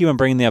effects, so we keep on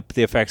bringing up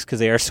the effects because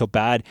they are so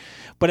bad.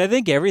 But I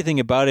think everything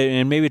about it,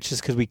 and maybe it's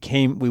just because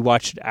we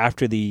watched it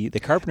after the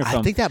Carpenter film.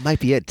 I think that might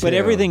be it, too. But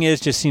everything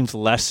just seems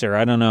lesser.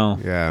 I don't know.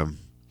 Yeah.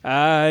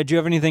 Do you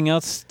have anything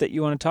else that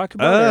you want to talk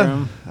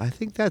about? I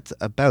think that's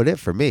about it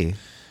for me.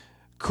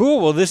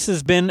 Cool. Well, this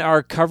has been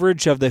our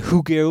coverage of the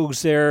Who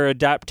Goes There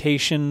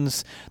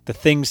adaptations, the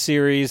Thing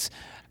series.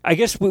 I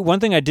guess one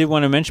thing I did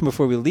want to mention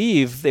before we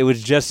leave, it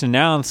was just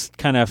announced,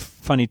 kind of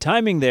funny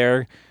timing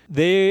there,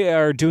 they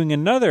are doing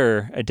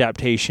another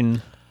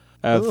adaptation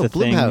of the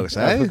Thing. Blumhouse,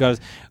 eh?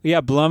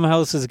 Yeah,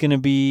 Blumhouse is going to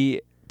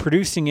be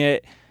producing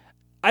it.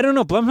 I don't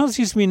know. Blumhouse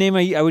used to be a name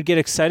I would get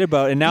excited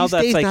about, and now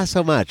that's like not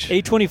so much.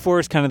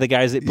 A24 is kind of the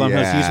guys that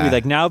Blumhouse used to be.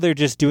 Like, now they're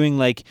just doing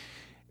like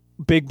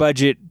big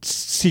budget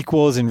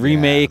sequels and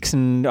remakes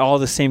and all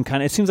the same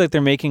kind of. It seems like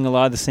they're making a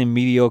lot of the same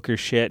mediocre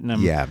shit. And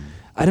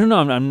I don't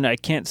know. I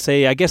can't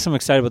say. I guess I'm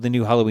excited about the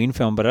new Halloween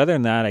film, but other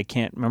than that, I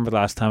can't remember the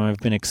last time I've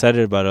been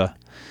excited about a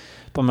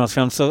Blumhouse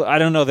film. So I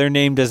don't know. Their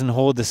name doesn't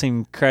hold the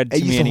same cred to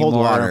me anymore.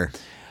 Hold water.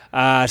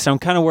 So I'm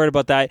kind of worried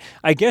about that.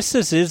 I guess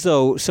this is,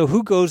 though, so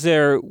Who Goes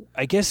There,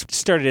 I guess,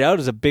 started out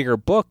as a bigger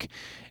book,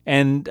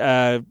 and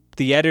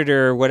the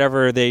editor or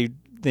whatever, they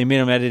made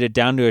him edit it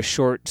down to a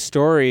short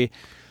story.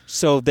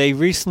 So they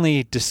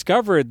recently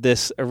discovered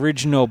this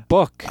original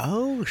book.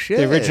 Oh, shit.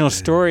 The original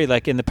story,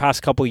 like, in the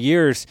past couple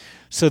years.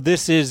 So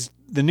the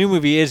new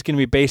movie is going to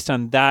be based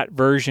on that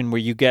version where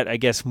you get, I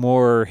guess,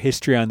 more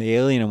history on the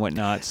alien and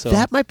whatnot. So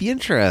that might be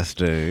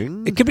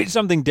interesting. It could be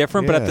something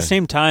different, but at the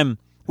same time,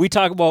 you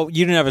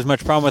didn't have as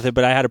much problem with it,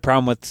 but I had a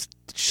problem with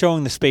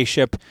showing the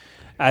spaceship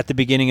at the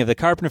beginning of the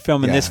Carpenter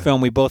film. In this film,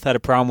 we both had a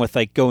problem with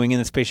like going in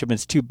the spaceship and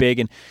it's too big.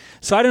 And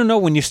so I don't know,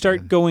 when you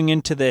start going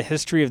into the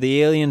history of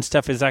the alien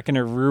stuff, is that going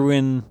to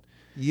ruin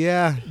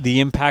the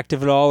impact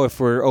of it all if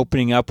we're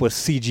opening up with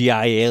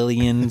CGI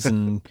aliens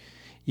and,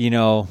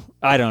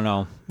 I don't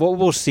know. Well,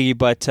 we'll see,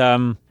 but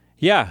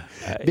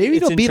maybe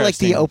it'll be like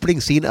the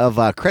opening scene of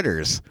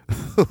Critters.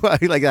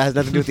 Like that has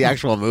nothing to do with the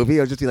actual movie.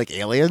 It'll just be like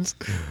aliens.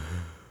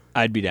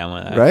 I'd be down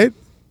with that. Right?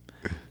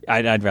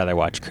 I'd rather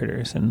watch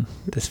Critters than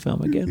this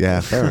film again.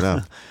 Yeah, fair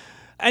enough.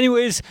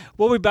 Anyways,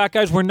 we'll be back,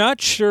 guys. We're not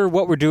sure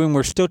what we're doing.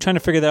 We're still trying to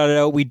figure that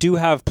out. We do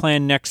have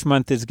planned next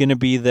month is going to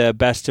be the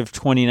best of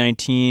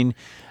 2019.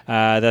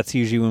 That's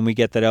usually when we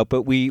get that out.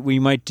 But we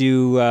might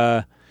do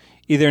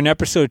either an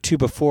episode or two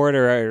before it,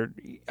 or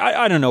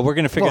I don't know. We're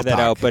going to figure that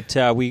out. But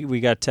we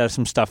got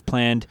some stuff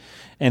planned,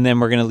 and then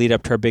we're going to lead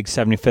up to our big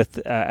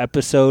 75th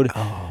episode.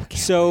 Oh,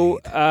 so,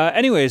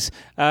 anyways,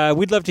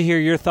 we'd love to hear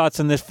your thoughts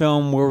on this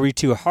film. Were we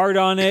too hard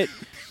on it?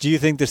 Do you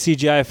think the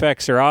CGI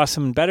effects are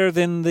awesome and better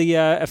than the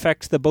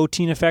effects, the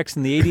Bottin effects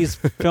in the 80s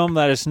film?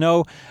 Let us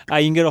know. You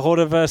can get a hold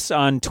of us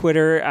on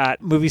Twitter at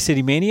Movie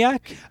City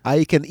Maniac.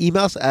 You can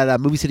email us at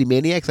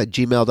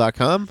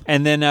moviecitymaniacs@gmail.com.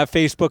 And then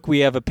Facebook, we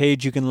have a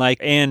page you can like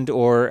and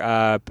or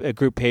a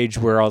group page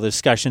where all the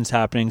discussion's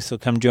happening. So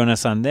come join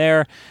us on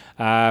there.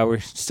 We're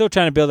still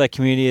trying to build that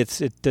community.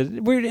 It's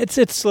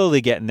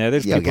slowly getting there.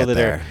 There's people that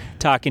are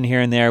talking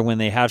here and there when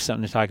they have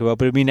something to talk about.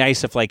 But it'd be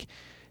nice if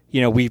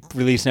we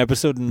release an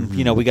episode and,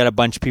 we got a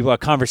bunch of people, a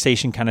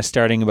conversation kind of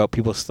starting about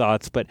people's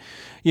thoughts. But,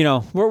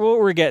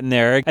 we're getting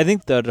there. I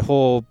think the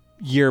whole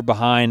year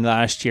behind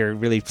last year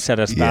really set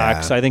us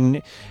back. So I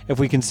think if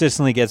we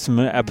consistently get some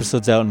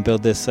episodes out and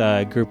build this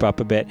group up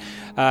a bit.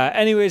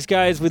 Anyways,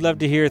 guys, we'd love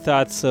to hear your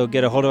thoughts. So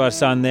get a hold of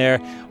us on there.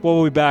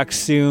 We'll be back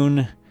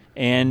soon.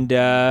 And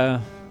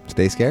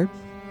stay scared.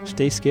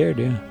 Stay scared,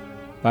 yeah.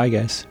 Bye,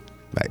 guys.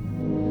 Bye.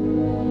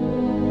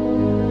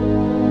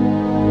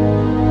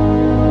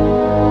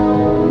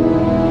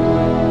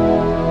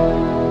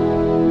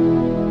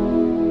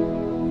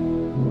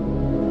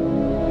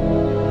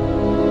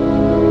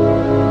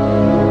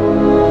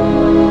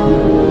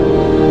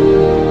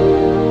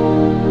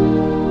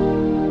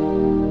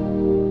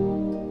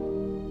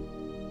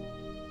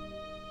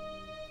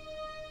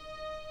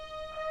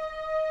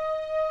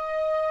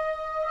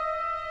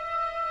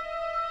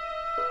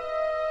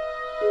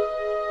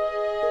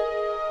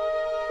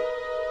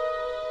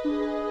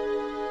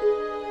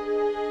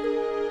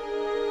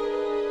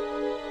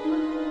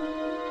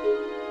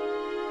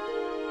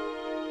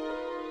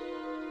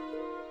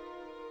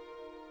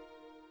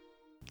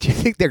 Do you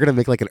think they're going to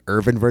make like an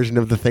urban version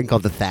of the thing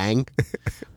called the Thang?